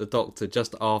looking at the Doctor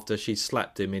just after she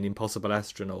slapped him in Impossible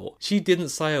Astronaut, she didn't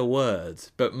say a word,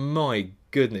 but my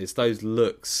goodness, those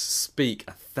looks speak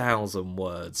 1,000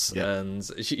 words. Yeah. And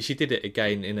she did it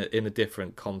again in a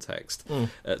different context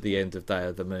at the end of Day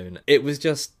of the Moon. It was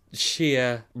just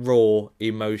sheer raw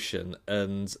emotion,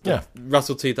 and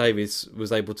Russell T Davies was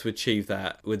able to achieve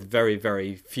that with very,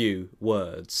 very few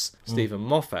words. Stephen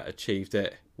Moffat achieved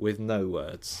it with no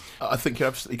words. I think you're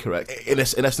absolutely correct. In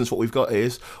essence, what we've got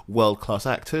is world-class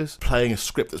actors playing a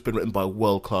script that's been written by a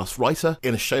world-class writer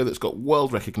in a show that's got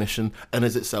world recognition and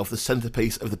is itself the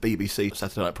centrepiece of the BBC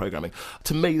Saturday night programming.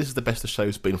 To me, this is the best the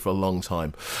show's been for a long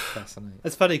time. Fascinating.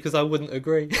 It's funny because I wouldn't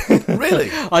agree. Really?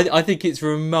 I think it's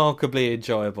remarkably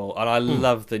enjoyable, and I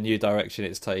love the new direction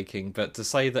it's taking, but to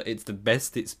say that it's the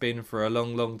best it's been for a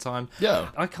long, long time,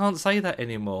 I can't say that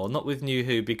anymore. Not with New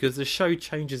Who, because the show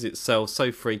changes itself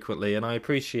so frequently, and I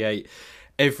appreciate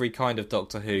every kind of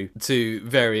Doctor Who to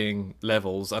varying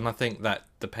levels, and I think that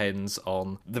depends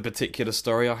on the particular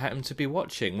story I happen to be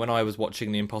watching. When I was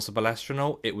watching The Impossible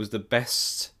Astronaut, it was the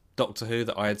best Doctor Who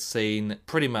that I had seen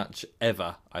pretty much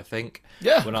ever, I think.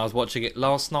 Yeah. When I was watching it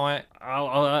last night,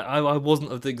 I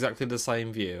wasn't of exactly the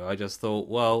same view. I just thought,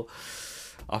 well,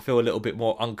 I feel a little bit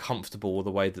more uncomfortable with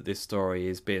the way that this story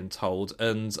is being told,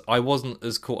 and I wasn't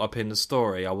as caught up in the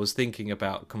story. I was thinking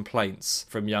about complaints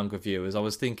from younger viewers. I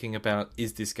was thinking about,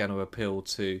 is this going to appeal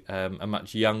to a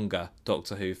much younger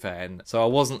Doctor Who fan? So I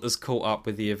wasn't as caught up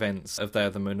with the events of Day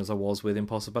of the Moon as I was with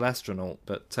Impossible Astronaut.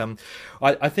 But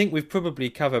I think we've probably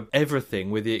covered everything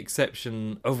with the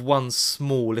exception of one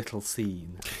small little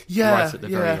scene right at the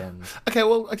very end. Okay,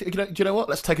 well, do you know what?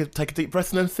 Let's take a deep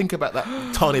breath and then think about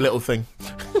that tiny little thing.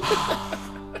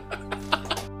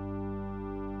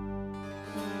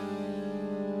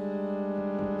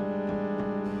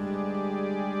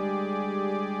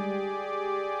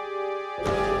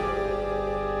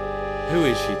 Who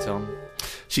is she, Tom?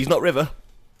 She's not River.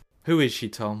 Who is she,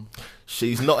 Tom?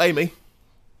 She's not Amy.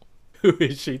 Who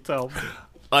is she, Tom?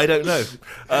 I don't know.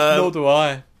 Nor do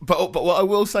I. But what I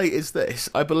will say is this.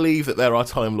 I believe that there are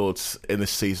Time Lords in this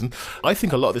season. I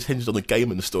think a lot of this hinges on the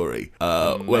Gaiman story,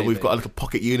 where we've got a little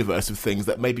pocket universe of things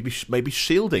that maybe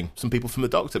shielding some people from the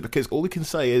Doctor, because all we can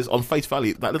say is, on face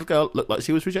value, that little girl looked like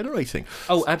she was regenerating.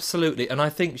 Oh, absolutely. And I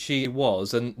think she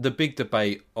was. And the big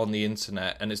debate on the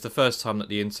internet, and it's the first time that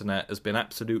the internet has been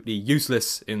absolutely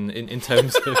useless in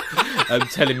terms of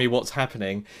telling me what's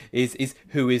happening, is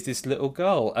who is this little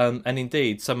girl? And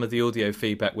indeed, some of the audio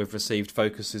feedback we've received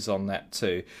focuses on that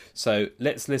too. So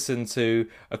let's listen to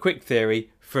a quick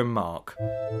theory from Mark.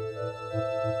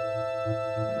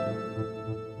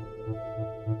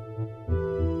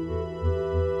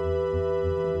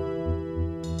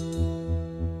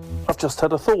 I've just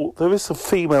had a thought. There is a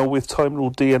female with Time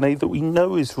Lord DNA that we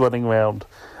know is running around,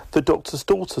 the Doctor's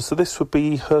daughter, so this would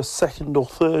be her second or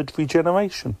third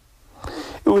regeneration.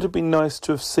 It would have been nice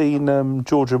to have seen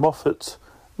Georgia Moffat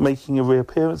making a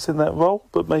reappearance in that role,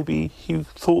 but maybe he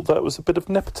thought that was a bit of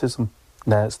nepotism.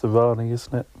 Nah, it's the Rani,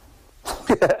 isn't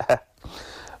it?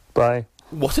 Bye.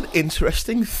 What an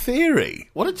interesting theory.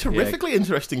 What a terrifically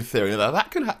interesting theory. Now,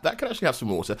 that could actually have some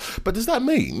water. But does that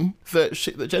mean that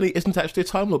Jenny isn't actually a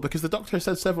Time Lord? Because the Doctor has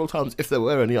said several times, if there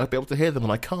were any, I'd be able to hear them,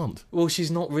 and I can't. Well,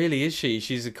 she's not really, is she?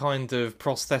 She's a kind of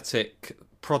prosthetic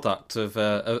product of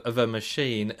a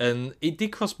machine. And it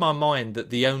did cross my mind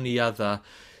that the only other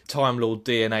Time Lord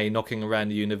DNA knocking around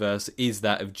the universe is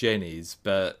that of Jenny's.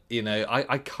 But, you know,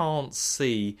 I can't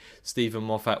see Stephen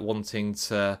Moffat wanting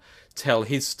to tell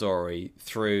his story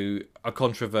through a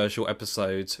controversial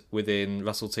episode within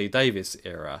Russell T Davies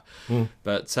era.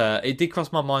 But it did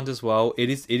cross my mind as well. It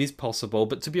is possible,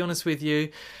 but to be honest with you,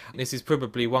 this is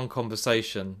probably one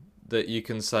conversation that you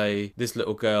can say this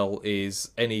little girl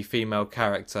is any female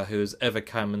character who has ever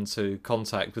come into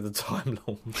contact with the Time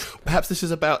Lord. Perhaps this is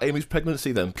about Amy's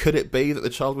pregnancy then. Could it be that the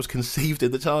child was conceived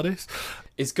in the TARDIS?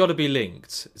 It's got to be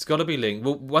linked.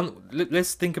 Well,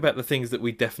 let's think about the things that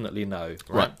we definitely know.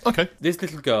 Right. Okay. This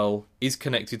little girl is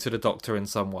connected to the Doctor in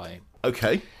some way.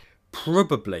 Okay.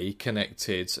 Probably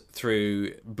connected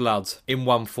through blood in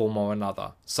one form or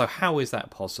another. So how is that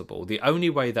possible? The only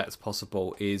way that's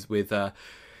possible is with a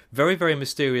very, very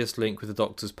mysterious link with the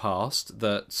Doctor's past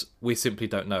that we simply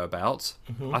don't know about.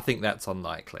 I think that's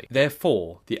unlikely.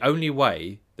 Therefore, the only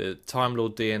way that Time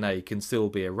Lord DNA can still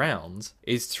be around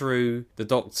is through the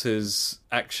Doctor's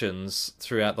actions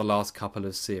throughout the last couple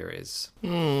of series.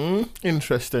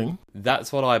 Interesting.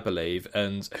 That's what I believe.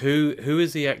 And who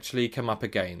has he actually come up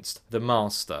against? The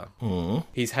Master.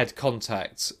 He's had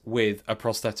contact with a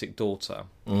prosthetic daughter.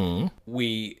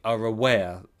 We are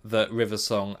aware that River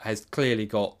Song has clearly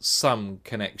got some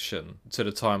connection to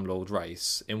the Time Lord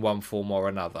race in one form or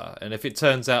another. And if it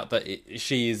turns out that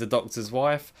she is the Doctor's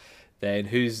wife, then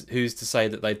who's to say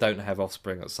that they don't have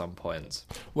offspring at some point?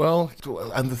 Well,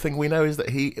 and the thing we know is that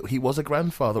he was a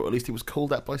grandfather, or at least he was called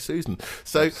that by Susan.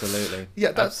 So absolutely,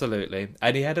 yeah, absolutely.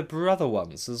 And he had a brother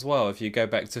once as well. If you go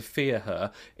back to Fear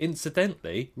Her,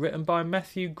 incidentally written by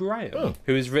Matthew Graham,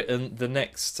 who has written the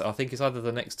next, I think it's either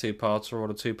the next two-parter or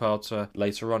the two-parter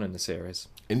later on in the series.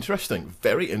 Interesting,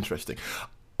 very interesting.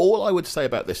 All I would say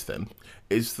about this, then,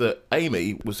 is that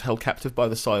Amy was held captive by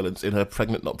the Silence in her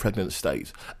pregnant, not pregnant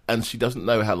state, and she doesn't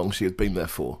know how long she had been there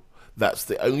for. That's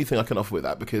the only thing I can offer with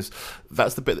that, because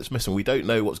that's the bit that's missing. We don't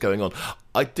know what's going on.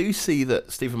 I do see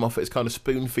that Stephen Moffat is kind of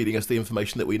spoon-feeding us the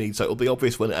information that we need, so it'll be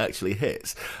obvious when it actually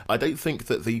hits. I don't think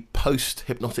that the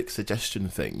post-hypnotic suggestion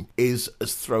thing is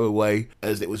as throwaway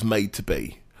as it was made to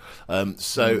be. In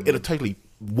a totally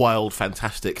wild,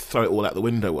 fantastic, throw it all out the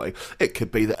window way, it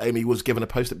could be that Amy was given a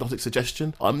post-hypnotic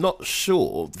suggestion. I'm not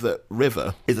sure that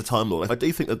River is a Time Lord. I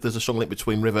do think that there's a strong link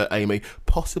between River, Amy,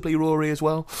 possibly Rory as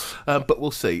well, but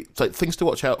we'll see. So things to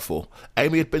watch out for.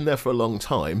 Amy had been there for a long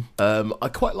time. I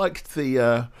quite liked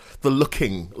the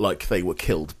looking like they were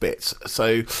killed bits.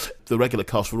 So the regular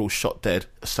cast were all shot dead,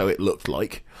 so it looked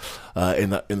like,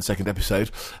 in the second episode,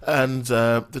 and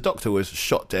the Doctor was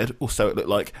shot dead, or so it looked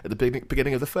like at the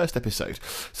beginning of the first episode.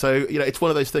 So it's one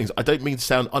of those things. I don't mean to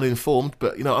sound uninformed,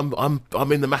 but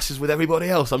I'm in the masses with everybody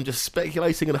else. I'm just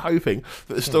speculating and hoping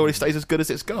that the story stays as good as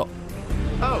it's got.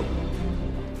 Oh,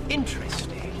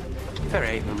 interesting.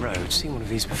 Fairhaven Road. Seen one of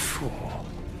these before.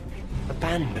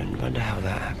 Abandoned. Wonder how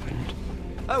that happened.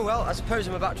 Oh well, I suppose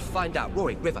I'm about to find out.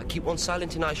 Rory, River, keep one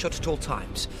silent and eye shut at all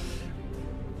times.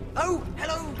 Oh,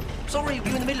 hello. Sorry, we're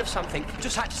in the middle of something.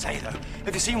 Just had to say, though,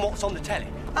 have you seen what's on the telly?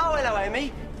 Oh, hello,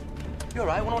 Amy. You all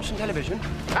right? Want to watch some television?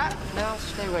 Now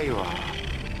stay where you are.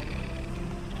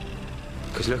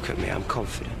 Because look at me, I'm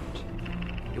confident.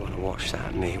 You want to watch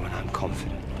that, me, when I'm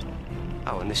confident.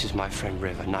 Oh, and this is my friend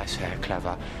River. Nice hair,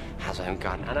 clever, has her own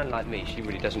gun. And unlike me, she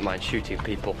really doesn't mind shooting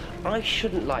people. I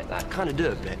shouldn't like that. Kind of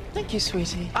do a bit. Thank you,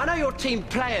 sweetie. I know you're team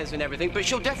players and everything, but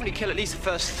she'll definitely kill at least the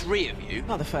first 3 of you.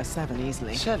 Not the first 7,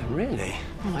 easily. 7, really?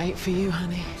 Oh, 8 for you,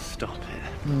 honey. Stop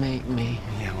it. Make me.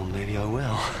 Yeah, well, maybe I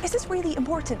will. Is this really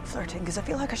important, flirting? Because I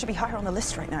feel like I should be higher on the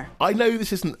list right now. I know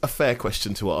this isn't a fair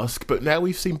question to ask, but now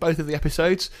we've seen both of the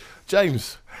episodes,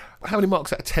 James, how many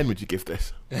marks out of 10 would you give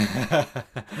this?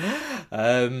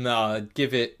 I'd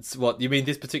give it, what, you mean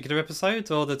this particular episode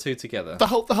or the two together? The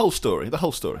whole story.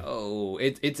 Oh,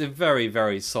 it's a very,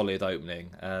 very solid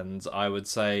opening, and I would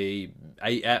say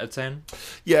 8 out of 10.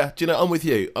 Yeah, do you know, I'm with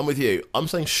you. I'm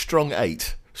saying strong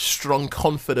 8. Strong,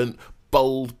 confident,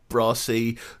 bold,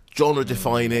 brassy,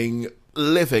 genre-defining,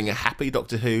 living a happy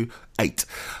Doctor Who 8.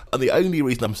 And the only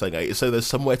reason I'm saying 8 is so there's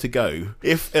somewhere to go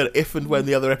if and when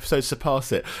the other episodes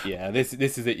surpass it. Yeah, this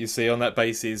is it, you see. On that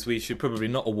basis, we should probably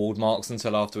not award marks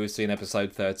until after we've seen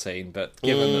episode 13, but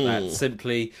given that that's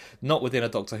simply not within a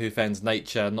Doctor Who fan's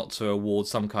nature not to award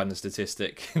some kind of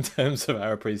statistic in terms of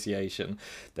our appreciation,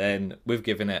 then we've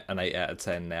given it an 8 out of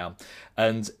 10 now.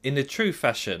 And in the true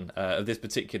fashion of this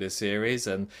particular series,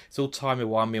 and it's all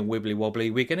timey-wimey and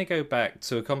wibbly-wobbly, we're going to go back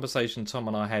to a conversation Tom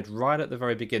and I had right at the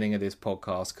very beginning of this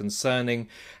podcast concerning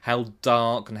how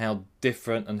dark and how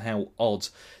different and how odd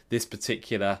this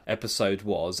particular episode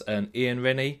was. And Ian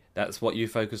Rennie, that's what you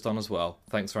focused on as well.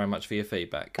 Thanks very much for your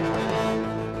feedback.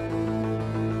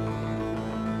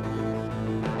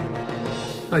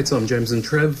 Hi Tom, James and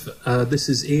Trev. This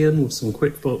is Ian with some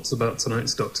quick thoughts about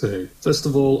tonight's Doctor Who. First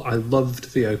of all, I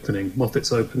loved the opening.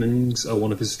 Moffat's openings are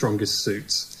one of his strongest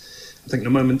suits. I think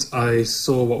the moment I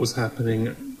saw what was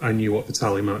happening, I knew what the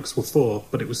tally marks were for,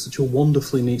 but it was such a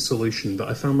wonderfully neat solution that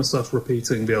I found myself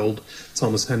repeating the old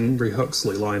Thomas Henry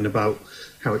Huxley line about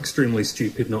how extremely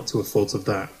stupid not to have thought of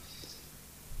that.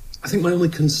 I think my only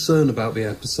concern about the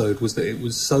episode was that it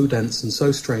was so dense and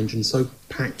so strange and so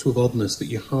packed with oddness that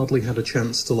you hardly had a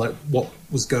chance to let what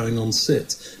was going on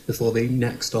sit before the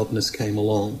next oddness came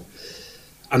along.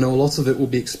 I know a lot of it will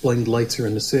be explained later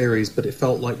in the series, but it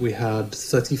felt like we had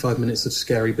 35 minutes of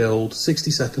scary build,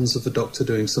 60 seconds of the Doctor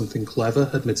doing something clever,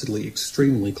 admittedly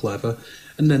extremely clever,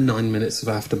 and then 9 minutes of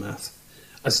aftermath.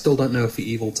 I still don't know if the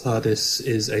evil TARDIS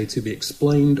is a to be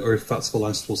explained or if that's the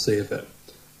last we'll see of it.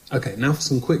 Okay, now for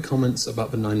some quick comments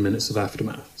about the 9 minutes of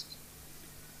aftermath.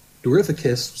 The river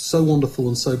kiss was so wonderful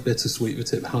and so bittersweet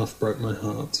that it half broke my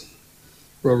heart.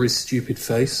 Rory's stupid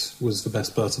face was the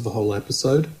best part of the whole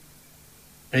episode.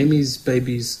 Amy's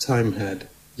baby's time head.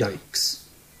 Yikes.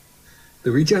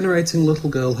 The regenerating little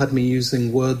girl had me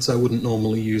using words I wouldn't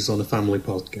normally use on a family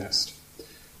podcast.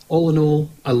 All in all,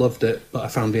 I loved it, but I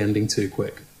found the ending too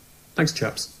quick. Thanks,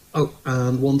 chaps. Oh,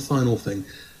 and one final thing.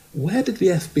 Where did the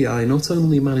FBI not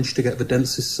only manage to get the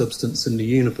densest substance in the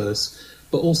universe,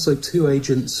 but also 2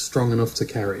 agents strong enough to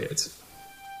carry it?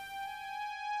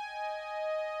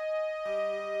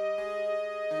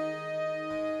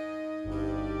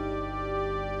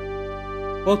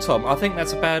 Well, Tom, I think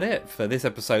that's about it for this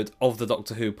episode of the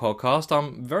Doctor Who podcast.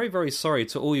 I'm very, very sorry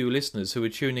to all you listeners who are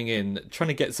tuning in, trying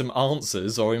to get some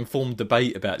answers or informed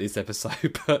debate about this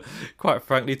episode, but quite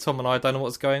frankly, Tom and I don't know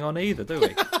what's going on either, do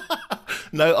we?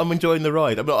 No, I'm enjoying the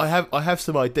ride. I mean, I have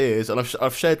some ideas, and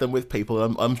I've shared them with people.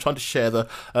 I'm trying to share the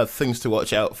things to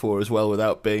watch out for as well,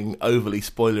 without being overly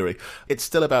spoilery. It's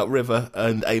still about River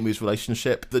and Amy's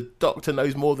relationship. The Doctor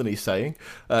knows more than he's saying.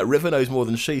 River knows more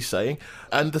than she's saying,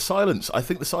 and the Silence. I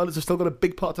think the Silence have still got a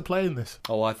big part to play in this.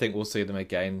 Oh, I think we'll see them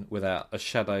again without a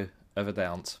shadow of a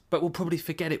doubt, but we'll probably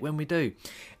forget it when we do.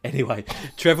 Anyway,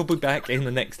 Trevor will be back in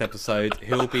the next episode.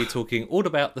 He'll be talking all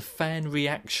about the fan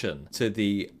reaction to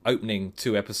the opening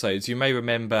 2 episodes. You may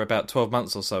remember about 12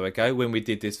 months or so ago when we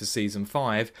did this for season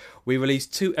 5, we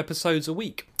released 2 episodes a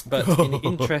week. But in the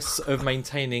interests of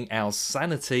maintaining our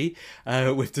sanity,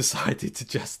 we've decided to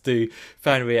just do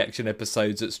fan reaction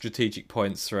episodes at strategic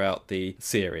points throughout the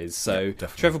series. So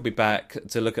Trevor will be back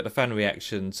to look at the fan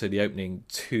reaction to the opening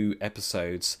 2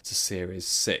 episodes to series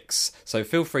 6. So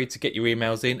feel free to get your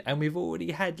emails in, and we've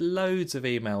already had loads of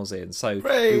emails in. So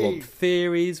we want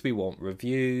theories, we want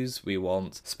reviews, we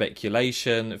want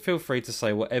speculation. Feel free to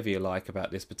say whatever you like about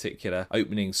this particular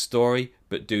opening story,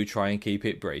 but do try and keep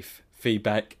it brief.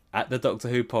 Feedback at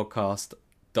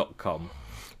thedoctorwhopodcast.com.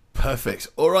 Perfect.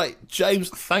 All right, James,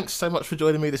 thanks so much for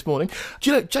joining me this morning. Do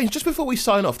you know, James, just before we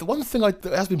sign off, the one thing that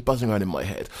has been buzzing around in my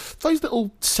head, those little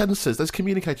sensors, those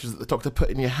communicators that the Doctor put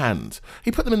in your hand,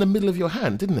 he put them in the middle of your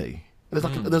hand, didn't he? There's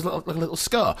like a little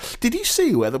scar. Did you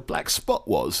see where the black spot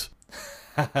was?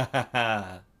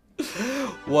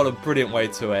 What a brilliant way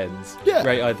to end. Yeah.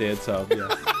 Great idea, Tom. Yeah.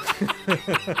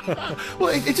 Well,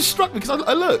 it just struck me because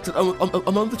I looked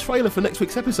on the trailer for next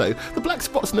week's episode. The black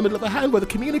spot's in the middle of the hand where the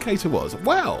communicator was.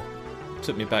 Wow.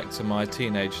 Took me back to my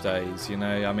teenage days, you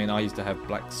know. I mean, I used to have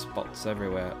black spots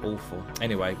everywhere. Awful.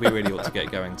 Anyway, we really ought to get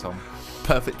going, Tom.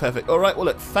 Perfect. All right, well,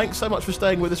 look, thanks so much for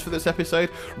staying with us for this episode.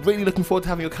 Really looking forward to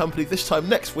having your company this time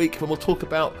next week when we'll talk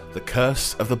about the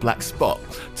curse of the black spot.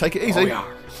 Take it easy. Oh, yeah.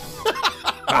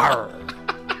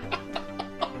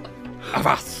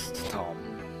 Avast, Tom.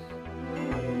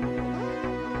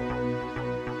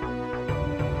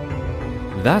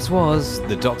 That was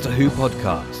the Doctor Who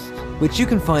podcast, which you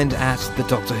can find at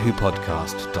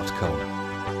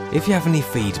thedoctorwhopodcast.com. If you have any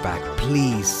feedback,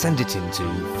 please send it in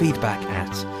to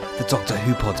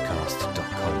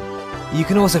feedback@thedoctorwhopodcast.com. You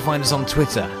can also find us on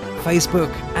Twitter,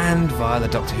 Facebook, and via the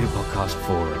Doctor Who podcast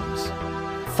forums.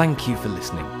 Thank you for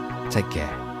listening. Take care.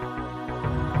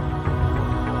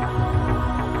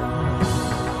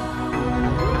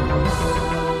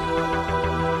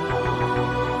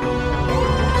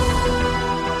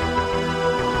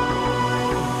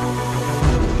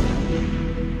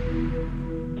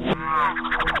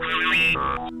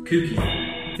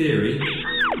 Kooky Theory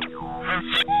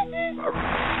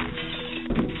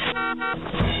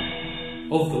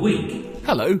of the Week.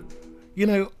 Hello. You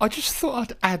know, I just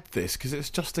thought I'd add this because it's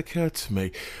just occurred to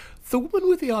me. The woman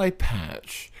with the eye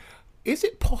patch, is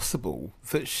it possible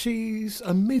that she's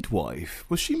a midwife?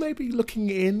 Was she maybe looking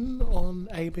in on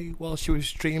Amy while she was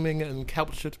dreaming and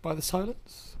captured by the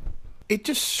silence? It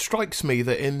just strikes me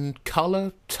that in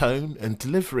colour, tone and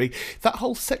delivery, that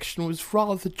whole section was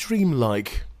rather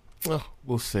dreamlike. Well,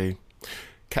 we'll see.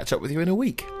 Catch up with you in a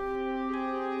week.